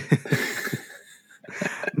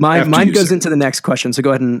 mine goes into the next question. So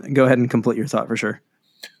go ahead and complete your thought for sure.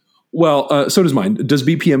 Well, so does mine. Does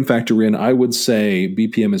BPM factor in? I would say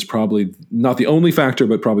BPM is probably not the only factor,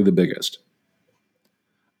 but probably the biggest.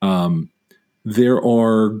 There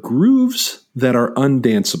are grooves that are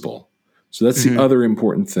undanceable. So that's the other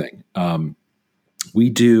important thing. We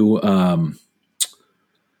do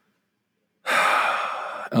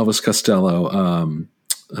Elvis Costello.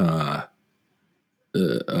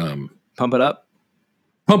 Pump It Up.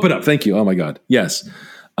 Pump It Up. Thank you. Oh my God. Yes.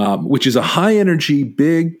 Which is a high energy,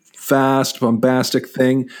 big, fast, bombastic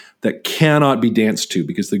thing that cannot be danced to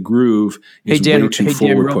because the groove is way too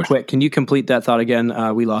forward real pushed. Quick, can you complete that thought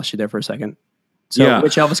again? We lost you there for a second. So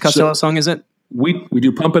which Elvis Costello song is it? We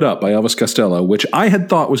do Pump It Up by Elvis Costello, which I had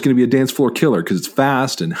thought was going to be a dance floor killer because it's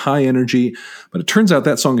fast and high energy. But it turns out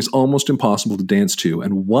that song is almost impossible to dance to.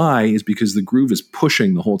 And why is because the groove is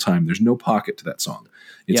pushing the whole time. There's no pocket to that song.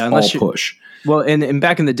 It's all push. Well, and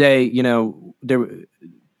back in the day,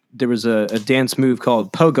 there was a dance move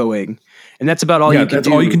called pogoing. And that's about all you can do. That's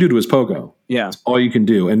all you can do is pogo. Yeah. That's all you can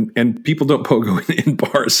do. And people don't pogo in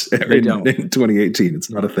bars in 2018. It's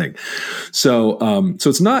not a thing. So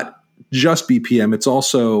it's not just BPM. It's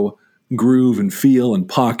also groove and feel and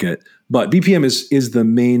pocket. But BPM is the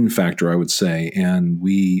main factor, I would say. And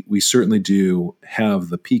we certainly do have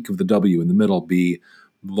the peak of the W in the middle be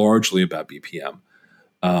largely about BPM.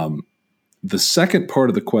 The second part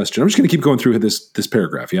of the question, I'm just going to keep going through this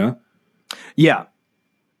paragraph, yeah? Yeah.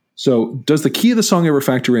 So does the key of the song ever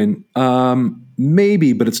factor in?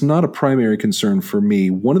 Maybe, but it's not a primary concern for me.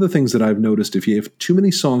 One of the things that I've noticed, if you have too many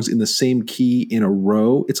songs in the same key in a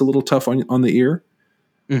row, it's a little tough on the ear.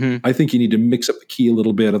 Mm-hmm. I think you need to mix up the key a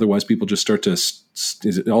little bit. Otherwise, people just start to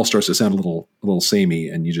it all starts to sound a little samey,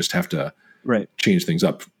 and you just have to change things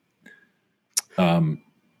up.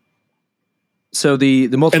 So the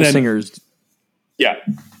multiple singers. Yeah.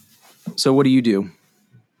 So what do you do?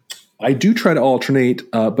 I do try to alternate,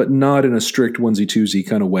 but not in a strict onesie-twosie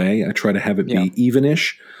kind of way. I try to have it be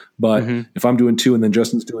even-ish. But if I'm doing two and then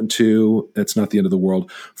Justin's doing two, it's not the end of the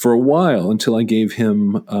world. For a while, until I gave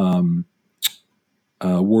him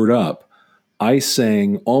Word Up, I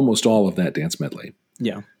sang almost all of that dance medley.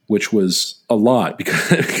 Yeah. Which was a lot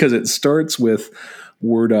because it starts with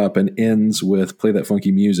Word Up and ends with Play That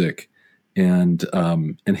Funky Music. And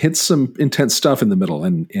hits some intense stuff in the middle,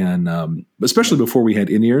 and especially before we had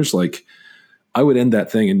in-ears, like I would end that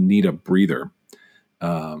thing and need a breather.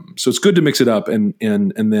 So it's good to mix it up, and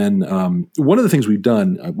then one of the things we've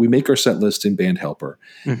done, we make our set list in Band Helper,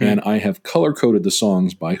 and I have color coded the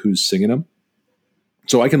songs by who's singing them,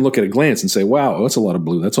 so I can look at a glance and say, "Wow, that's a lot of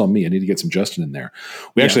blue. That's all me. I need to get some Justin in there."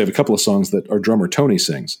 We actually have a couple of songs that our drummer Tony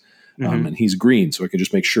sings, and he's green, so I can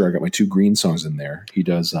just make sure I got my two green songs in there. He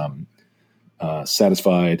does.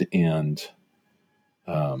 Satisfied and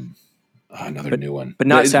another new one, but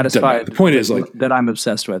not Satisfied. The point is that I'm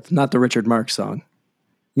obsessed with, not the Richard Marx song,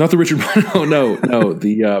 not the Richard. No.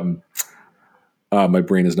 The my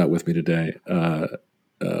brain is not with me today. That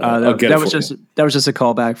was just a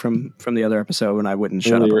callback from the other episode when I wouldn't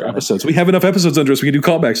shut up. Episodes. We have enough episodes under us. We can do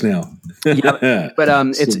callbacks now. But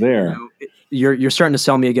it's there. You're starting to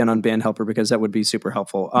sell me again on Band Helper because that would be super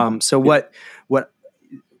helpful. So what.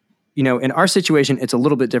 In our situation, it's a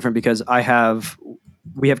little bit different because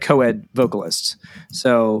we have co-ed vocalists.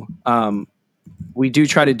 So we do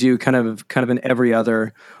try to do kind of an every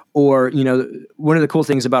other, or, one of the cool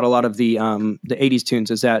things about a lot of the 80s tunes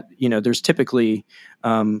is that, there's typically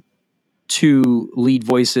two lead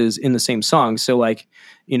voices in the same song. So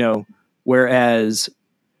whereas,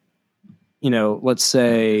 let's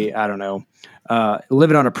say, I don't know,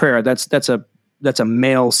 Living on a Prayer, that's a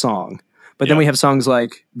male song. But then we have songs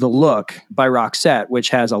like The Look by Roxette, which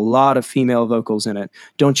has a lot of female vocals in it.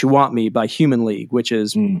 Don't You Want Me by Human League, which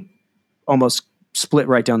is almost split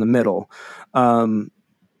right down the middle.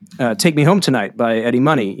 Take Me Home Tonight by Eddie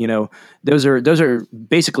Money. Those are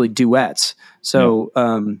basically duets. So,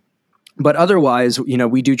 but otherwise,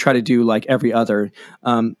 we do try to do like every other,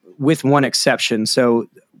 with one exception. So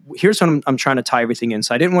here's what I'm trying to tie everything in.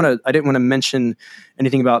 So I didn't want to mention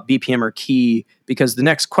anything about BPM or key because the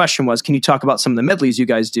next question was, can you talk about some of the medleys you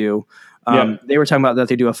guys do? They were talking about that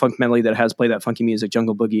they do a funk medley that has Play That Funky Music,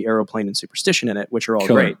 Jungle Boogie, Aeroplane, and Superstition in it, which are all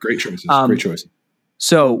great. Great choices. Great choice.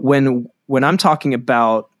 So when I'm talking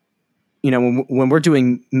about, when we're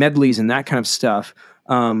doing medleys and that kind of stuff,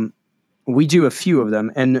 we do a few of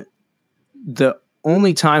them. And the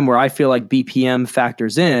only time where I feel like BPM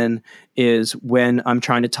factors in is when I'm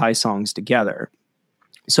trying to tie songs together.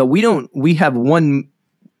 So we have one,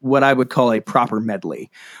 what I would call a proper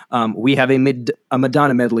medley. We have a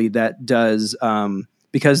Madonna medley that does,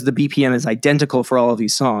 because the BPM is identical for all of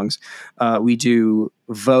these songs. We do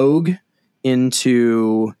Vogue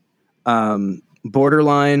into,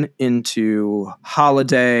 Borderline into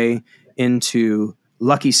Holiday into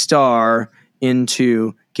Lucky Star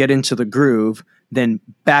into Get Into the Groove, then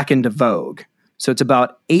back into Vogue. So it's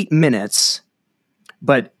about 8 minutes,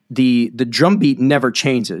 but the drum beat never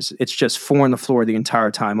changes. It's just 4 on the floor the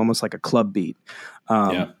entire time, almost like a club beat.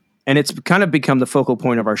 And it's kind of become the focal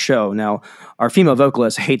point of our show. Now, our female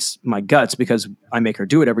vocalist hates my guts because I make her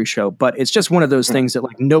do it every show, but it's just one of those things that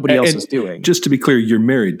like nobody else is doing. Just to be clear, you're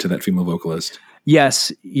married to that female vocalist.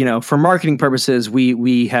 Yes. For marketing purposes,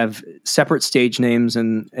 we have separate stage names,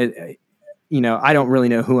 and I don't really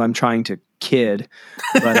know who I'm trying to kid,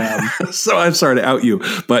 but so I'm sorry to out you,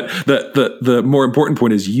 but the more important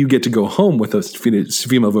point is you get to go home with a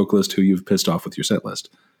female vocalist who you've pissed off with your set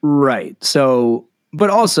list. Right. So, but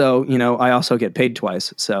also, I also get paid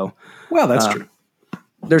twice. So, well, that's true.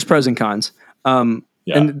 There's pros and cons. And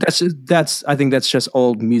I think that's just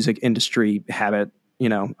old music industry habit.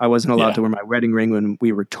 I wasn't allowed to wear my wedding ring when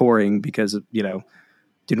we were touring because,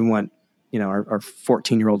 didn't want, our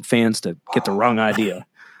 14-year-old fans to get the wrong idea.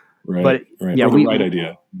 Right. But yeah, the right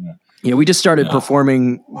idea. Yeah. We just started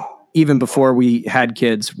performing even before we had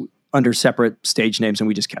kids under separate stage names, and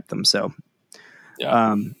we just kept them. So,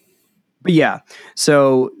 but yeah,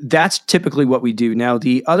 so that's typically what we do. Now,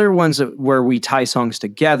 the other ones where we tie songs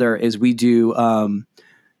together is we do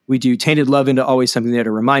Tainted Love into Always Something There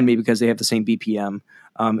to Remind Me, because they have the same BPM.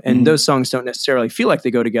 And those songs don't necessarily feel like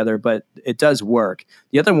they go together, but it does work.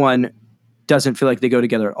 The other one doesn't feel like they go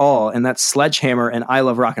together at all, and that's Sledgehammer and I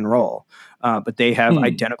Love Rock and Roll. But they have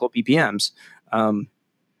identical BPMs. And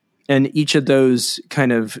each of those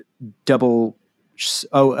kind of double.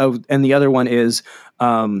 And the other one is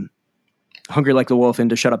Hungry Like the Wolf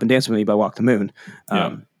into Shut Up and Dance With Me by Walk the Moon.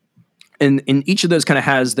 And each of those kind of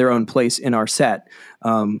has their own place in our set.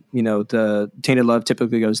 The Tainted Love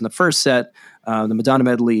typically goes in the first set. The Madonna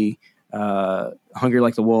medley, Hungry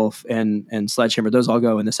Like the Wolf, and Sledgehammer, those all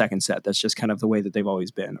go in the second set. That's just kind of the way that they've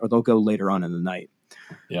always been. Or they'll go later on in the night.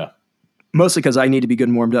 Yeah. Mostly because I need to be good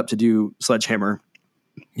and warmed up to do Sledgehammer.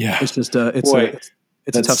 Yeah. It's just it's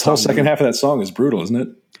a tough song. The whole second half of that song is brutal, isn't it?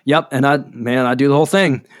 Yep. And I do the whole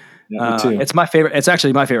thing. Yeah, me too. It's my favorite. It's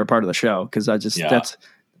actually my favorite part of the show, because I just that's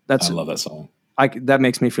I love that song. That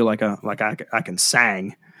makes me feel like I can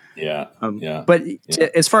sing. Yeah. But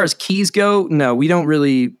as far as keys go, no, we don't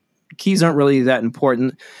really. Keys aren't really that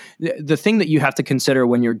important. The thing that you have to consider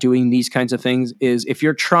when you're doing these kinds of things is if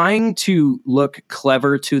you're trying to look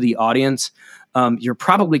clever to the audience, you're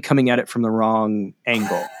probably coming at it from the wrong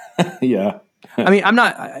angle. Yeah. I mean, I'm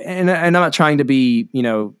not, and I'm not trying to be,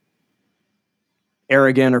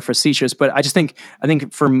 arrogant or facetious, but I think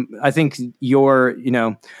you're,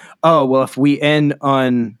 if we end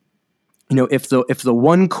on, if the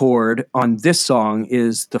one chord on this song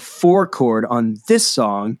is the 4 chord on this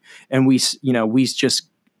song, and we just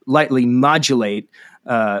lightly modulate,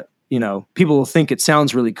 people will think it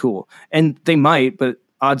sounds really cool, and they might, but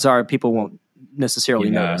odds are people won't necessarily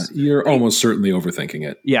notice. You're almost certainly overthinking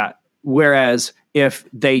it. Yeah. Whereas if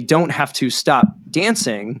they don't have to stop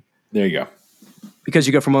dancing, there you go, because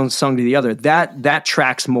you go from one song to the other, that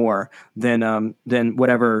tracks more than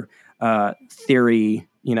whatever theory,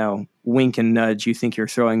 wink and nudge you think you're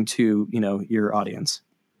throwing to, your audience.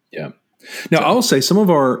 Yeah. Now I will say some of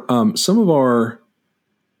our, I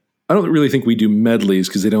don't really think we do medleys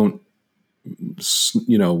because they don't,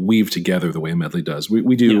 weave together the way a medley does.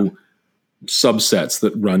 We do subsets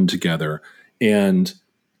that run together, and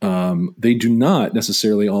they do not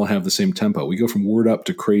necessarily all have the same tempo. We go from Word Up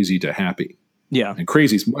to Crazy to Happy. Yeah. And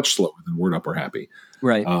Crazy is much slower than Word Up or Happy.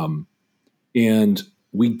 Right. And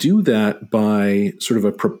we do that by sort of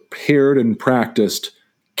a prepared and practiced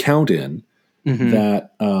count in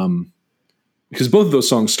that, because both of those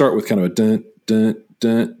songs start with kind of a dun, dun,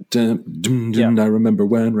 dun, dun, dun, dun, I remember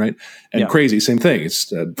when, right? And Crazy, same thing.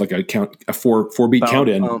 It's like a four beat count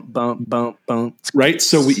in. Bump, bump, bump. Right.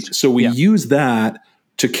 So we use that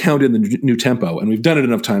to count in the new tempo, and we've done it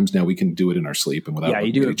enough times now we can do it in our sleep and without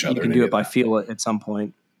looking at each other. You can do it by feel at some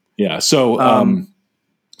point. Yeah. So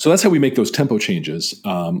so that's how we make those tempo changes.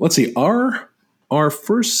 Let's see. Our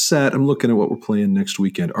first set, I'm looking at what we're playing next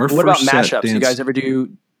weekend. What about mashups? You guys ever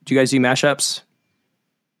do you guys do mashups?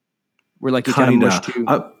 We're like you kind of mush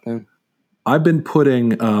to. I've been putting,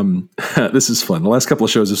 this is fun. The last couple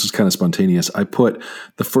of shows, this was kind of spontaneous. I put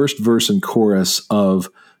the first verse and chorus of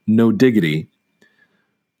No Diggity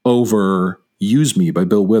over Use Me by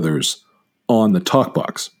Bill Withers on the talk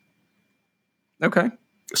box. Okay.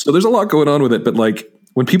 So there's a lot going on with it, but like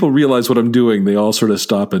when people realize what I'm doing, they all sort of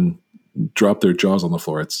stop and drop their jaws on the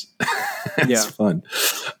floor. It's fun.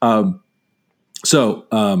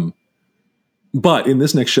 But in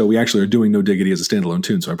this next show, we actually are doing No Diggity as a standalone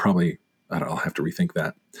tune. So I'll have to rethink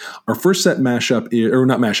that. Our first set mashup, or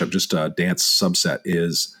not mashup, just dance subset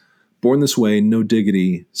is Born This Way, No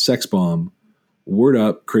Diggity, Sex Bomb, Word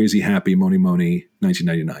Up, Crazy Happy, Moni Moni,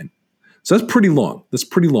 1999. So that's pretty long.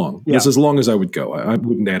 Yeah. That's as long as I would go. I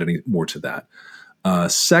wouldn't add any more to that.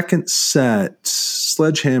 Second set,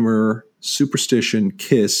 Sledgehammer, Superstition,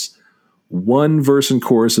 Kiss, one verse and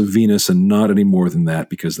chorus of Venus, and not any more than that,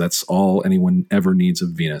 because that's all anyone ever needs of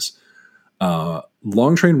Venus.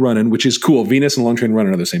 Long Train Runnin', which is cool. Venus and Long Train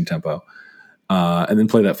Runnin' are the same tempo. And then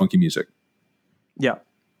play that funky music. Yeah.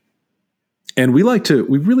 And we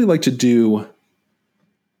really like to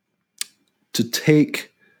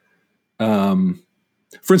take, for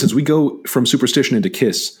instance, we go from Superstition into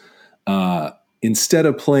Kiss. Instead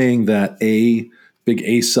of playing that big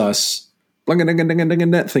A sus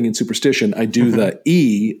thing in Superstition, I do the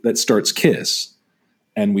E that starts Kiss,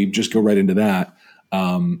 and we just go right into that.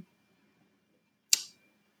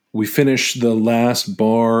 We finish the last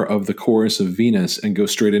bar of the chorus of Venus and go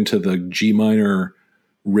straight into the G minor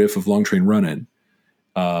riff of Long Train Runnin'.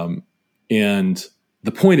 And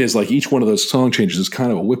the point is, like, each one of those song changes is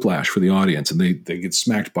kind of a whiplash for the audience, and they get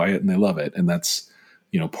smacked by it and they love it. And that's,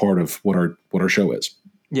 part of what our show is.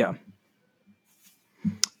 Yeah.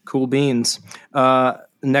 Cool beans.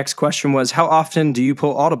 Next question was, how often do you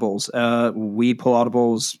pull audibles? We pull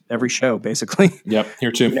audibles every show, basically. Yep.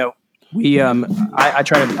 Here too. We I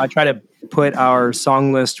try to put our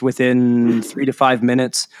song list within 3 to 5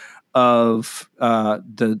 minutes of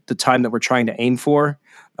the time that we're trying to aim for,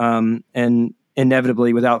 and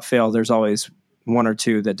inevitably, without fail, there's always one or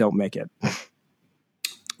two that don't make it.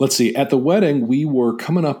 Let's see. At the wedding, we were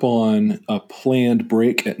coming up on a planned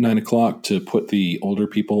break at 9:00 to put the older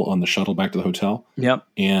people on the shuttle back to the hotel. Yep.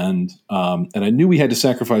 And I knew we had to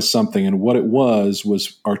sacrifice something, and what it was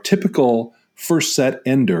our typical first set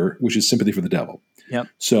ender, which is Sympathy for the Devil. Yep.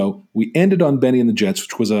 So we ended on Benny and the Jets,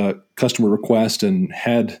 which was a customer request and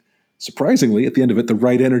had, surprisingly, at the end of it, the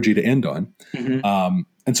right energy to end on. Mm-hmm.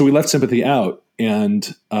 And so we left Sympathy out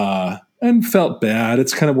and felt bad.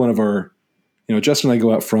 It's kind of one of our, Justin and I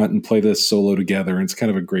go out front and play this solo together, and it's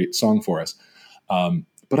kind of a great song for us.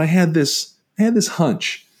 But I had this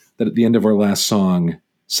hunch that at the end of our last song,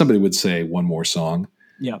 somebody would say one more song.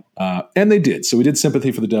 Yeah. And they did. So we did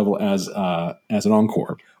Sympathy for the Devil as an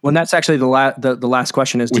encore. Well, and that's actually the last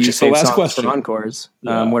question is, do you save songs for encores?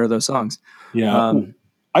 Yeah. What are those songs? Yeah.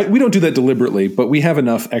 We don't do that deliberately, but we have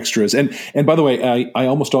enough extras. And by the way, I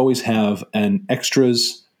almost always have an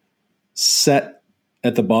extras set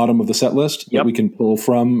at the bottom of the set list that we can pull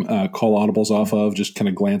from, call audibles off of, just kind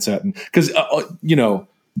of glance at. Because,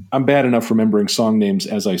 I'm bad enough remembering song names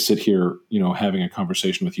as I sit here, having a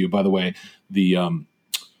conversation with you. By the way, the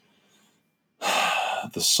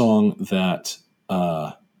song that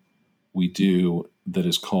we do that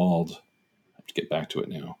is called, I have to get back to it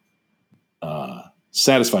now,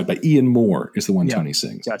 Satisfied by Ian Moore is the one Tony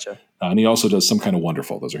sings. Gotcha. And he also does Some Kind of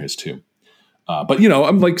Wonderful. Those are his too. But,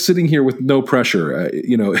 I'm like sitting here with no pressure,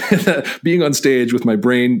 being on stage with my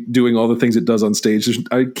brain doing all the things it does on stage.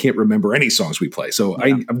 I can't remember any songs we play. So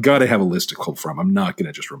I've got to have a list to pull from. I'm not going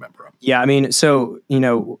to just remember them. Yeah. I mean, so,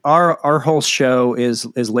 our whole show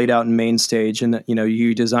is laid out in main stage, and,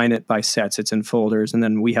 you design it by sets. It's in folders. And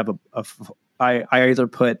then we have I either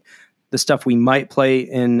put the stuff we might play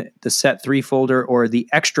in the set 3 folder or the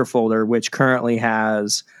extra folder, which currently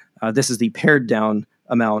has, this is the pared down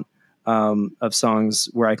amount of songs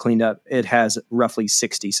where I cleaned up. It has roughly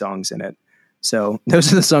 60 songs in it. So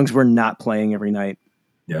those are the songs we're not playing every night.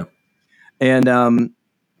 Yeah. And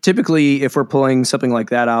typically if we're pulling something like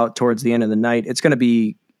that out towards the end of the night, it's going to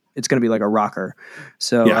be like a rocker.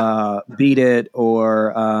 So Beat It,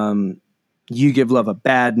 or You Give Love a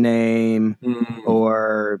Bad Name,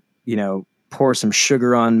 or, Pour Some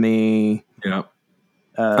Sugar on Me. Yeah.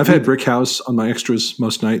 I've had Brick House on my extras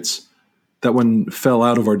most nights. That one fell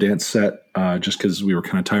out of our dance set just because we were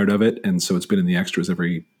kind of tired of it, and so it's been in the extras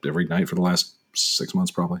every night for the last 6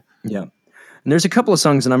 months, probably. Yeah, and there's a couple of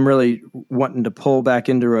songs that I'm really wanting to pull back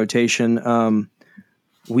into rotation.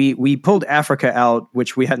 We pulled Africa out,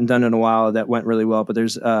 which we hadn't done in a while. That went really well. But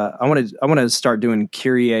there's I want to start doing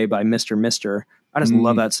Kyrie by Mr. Mister. I just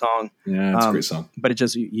love that song. Yeah, it's a great song. But it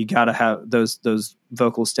just you got to have those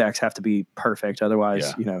vocal stacks have to be perfect.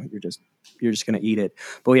 Otherwise, you're just going to eat it.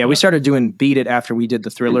 But we started doing Beat It after we did the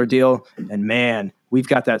Thriller deal, and man, we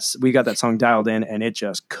got that song dialed in, and it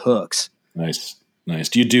just cooks. Nice.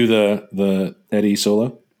 Do you do the Eddie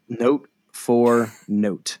solo? Note for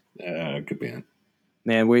note. Good band.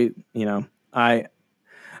 Man,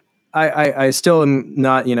 I still am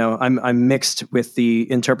not, I'm mixed with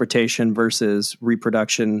the interpretation versus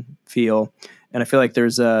reproduction feel. And I feel like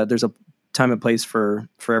there's a time and place for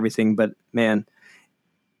everything, but man,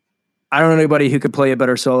 I don't know anybody who could play a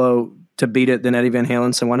better solo to beat it than Eddie Van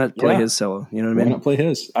Halen. So why not play his solo? You know what I mean? Why not play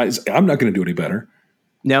his? I'm not going to do any better.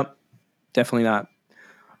 Nope, definitely not.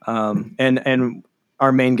 And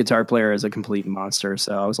our main guitar player is a complete monster.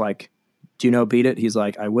 So I was like, do you know Beat It? He's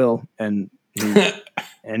like, I will. And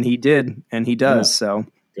he did, and he does. So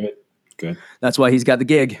good. That's why he's got the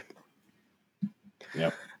gig.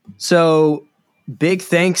 Yep. So big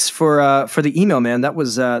thanks for the email, man. That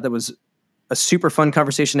was a super fun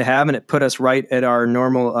conversation to have, and it put us right at our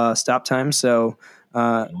normal stop time. So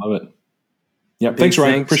I love it. Yeah. Thanks,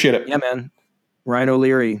 Ryan. Appreciate it. Yeah, man. Ryan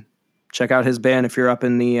O'Leary. Check out his band if you're up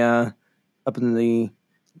in the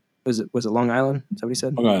was it Long Island? Is that what he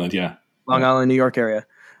said? Long Island, yeah. Long Island, New York area.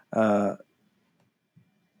 And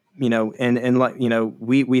like,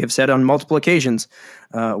 we have said on multiple occasions,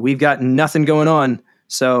 we've got nothing going on.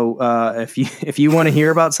 So if you want to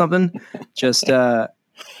hear about something, just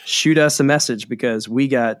shoot us a message, because we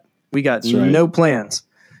got no plans.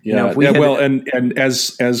 Yeah. And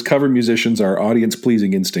as cover musicians, our audience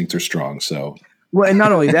pleasing instincts are strong. So. Well, and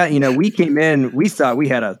not only that, we came in, we thought we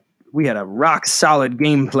had a rock solid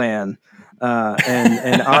game plan,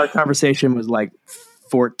 and our conversation was like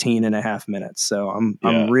 14 and a half minutes. So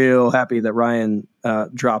I'm real happy that Ryan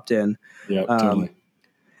dropped in. Yeah, totally.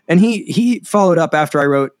 And he followed up after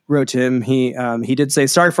I wrote to him. He did say,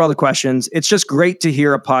 sorry for all the questions. It's just great to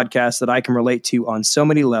hear a podcast that I can relate to on so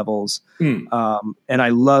many levels. And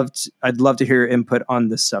I'd love to hear your input on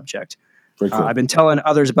this subject. Very cool. I've been telling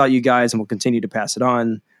others about you guys, and we'll continue to pass it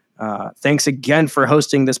on. Thanks again for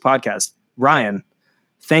hosting this podcast. Ryan,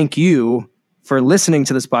 thank you for listening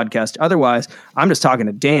to this podcast. Otherwise, I'm just talking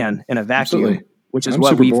to Dan in a vacuum. Absolutely. Which is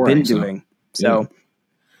what we've been doing. So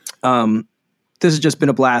this has just been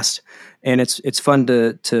a blast, and it's fun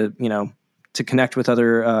to connect with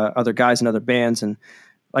other guys and other bands. And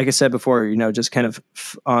like I said before, just kind of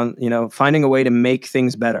finding a way to make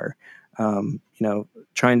things better.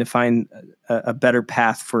 Trying to find a better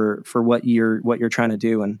path for what you're trying to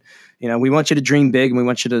do. And, we want you to dream big, and we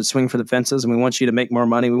want you to swing for the fences, and we want you to make more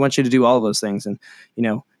money. We want you to do all of those things. And,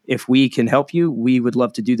 if we can help you, we would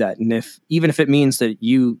love to do that. And even if it means that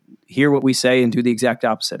you hear what we say and do the exact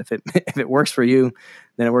opposite, if it works for you,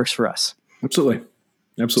 then it works for us. Absolutely.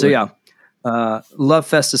 So yeah, Love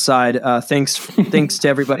Fest aside, thanks to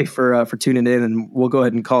everybody for tuning in, and we'll go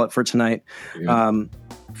ahead and call it for tonight. Yeah.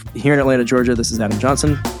 Here in Atlanta, Georgia, this is Adam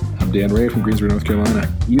Johnson. I'm Dan Ray from Greensboro, North Carolina.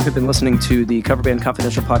 You have been listening to the Cover Band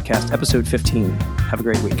Confidential Podcast, episode 15. Have a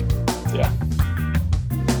great week. Yeah.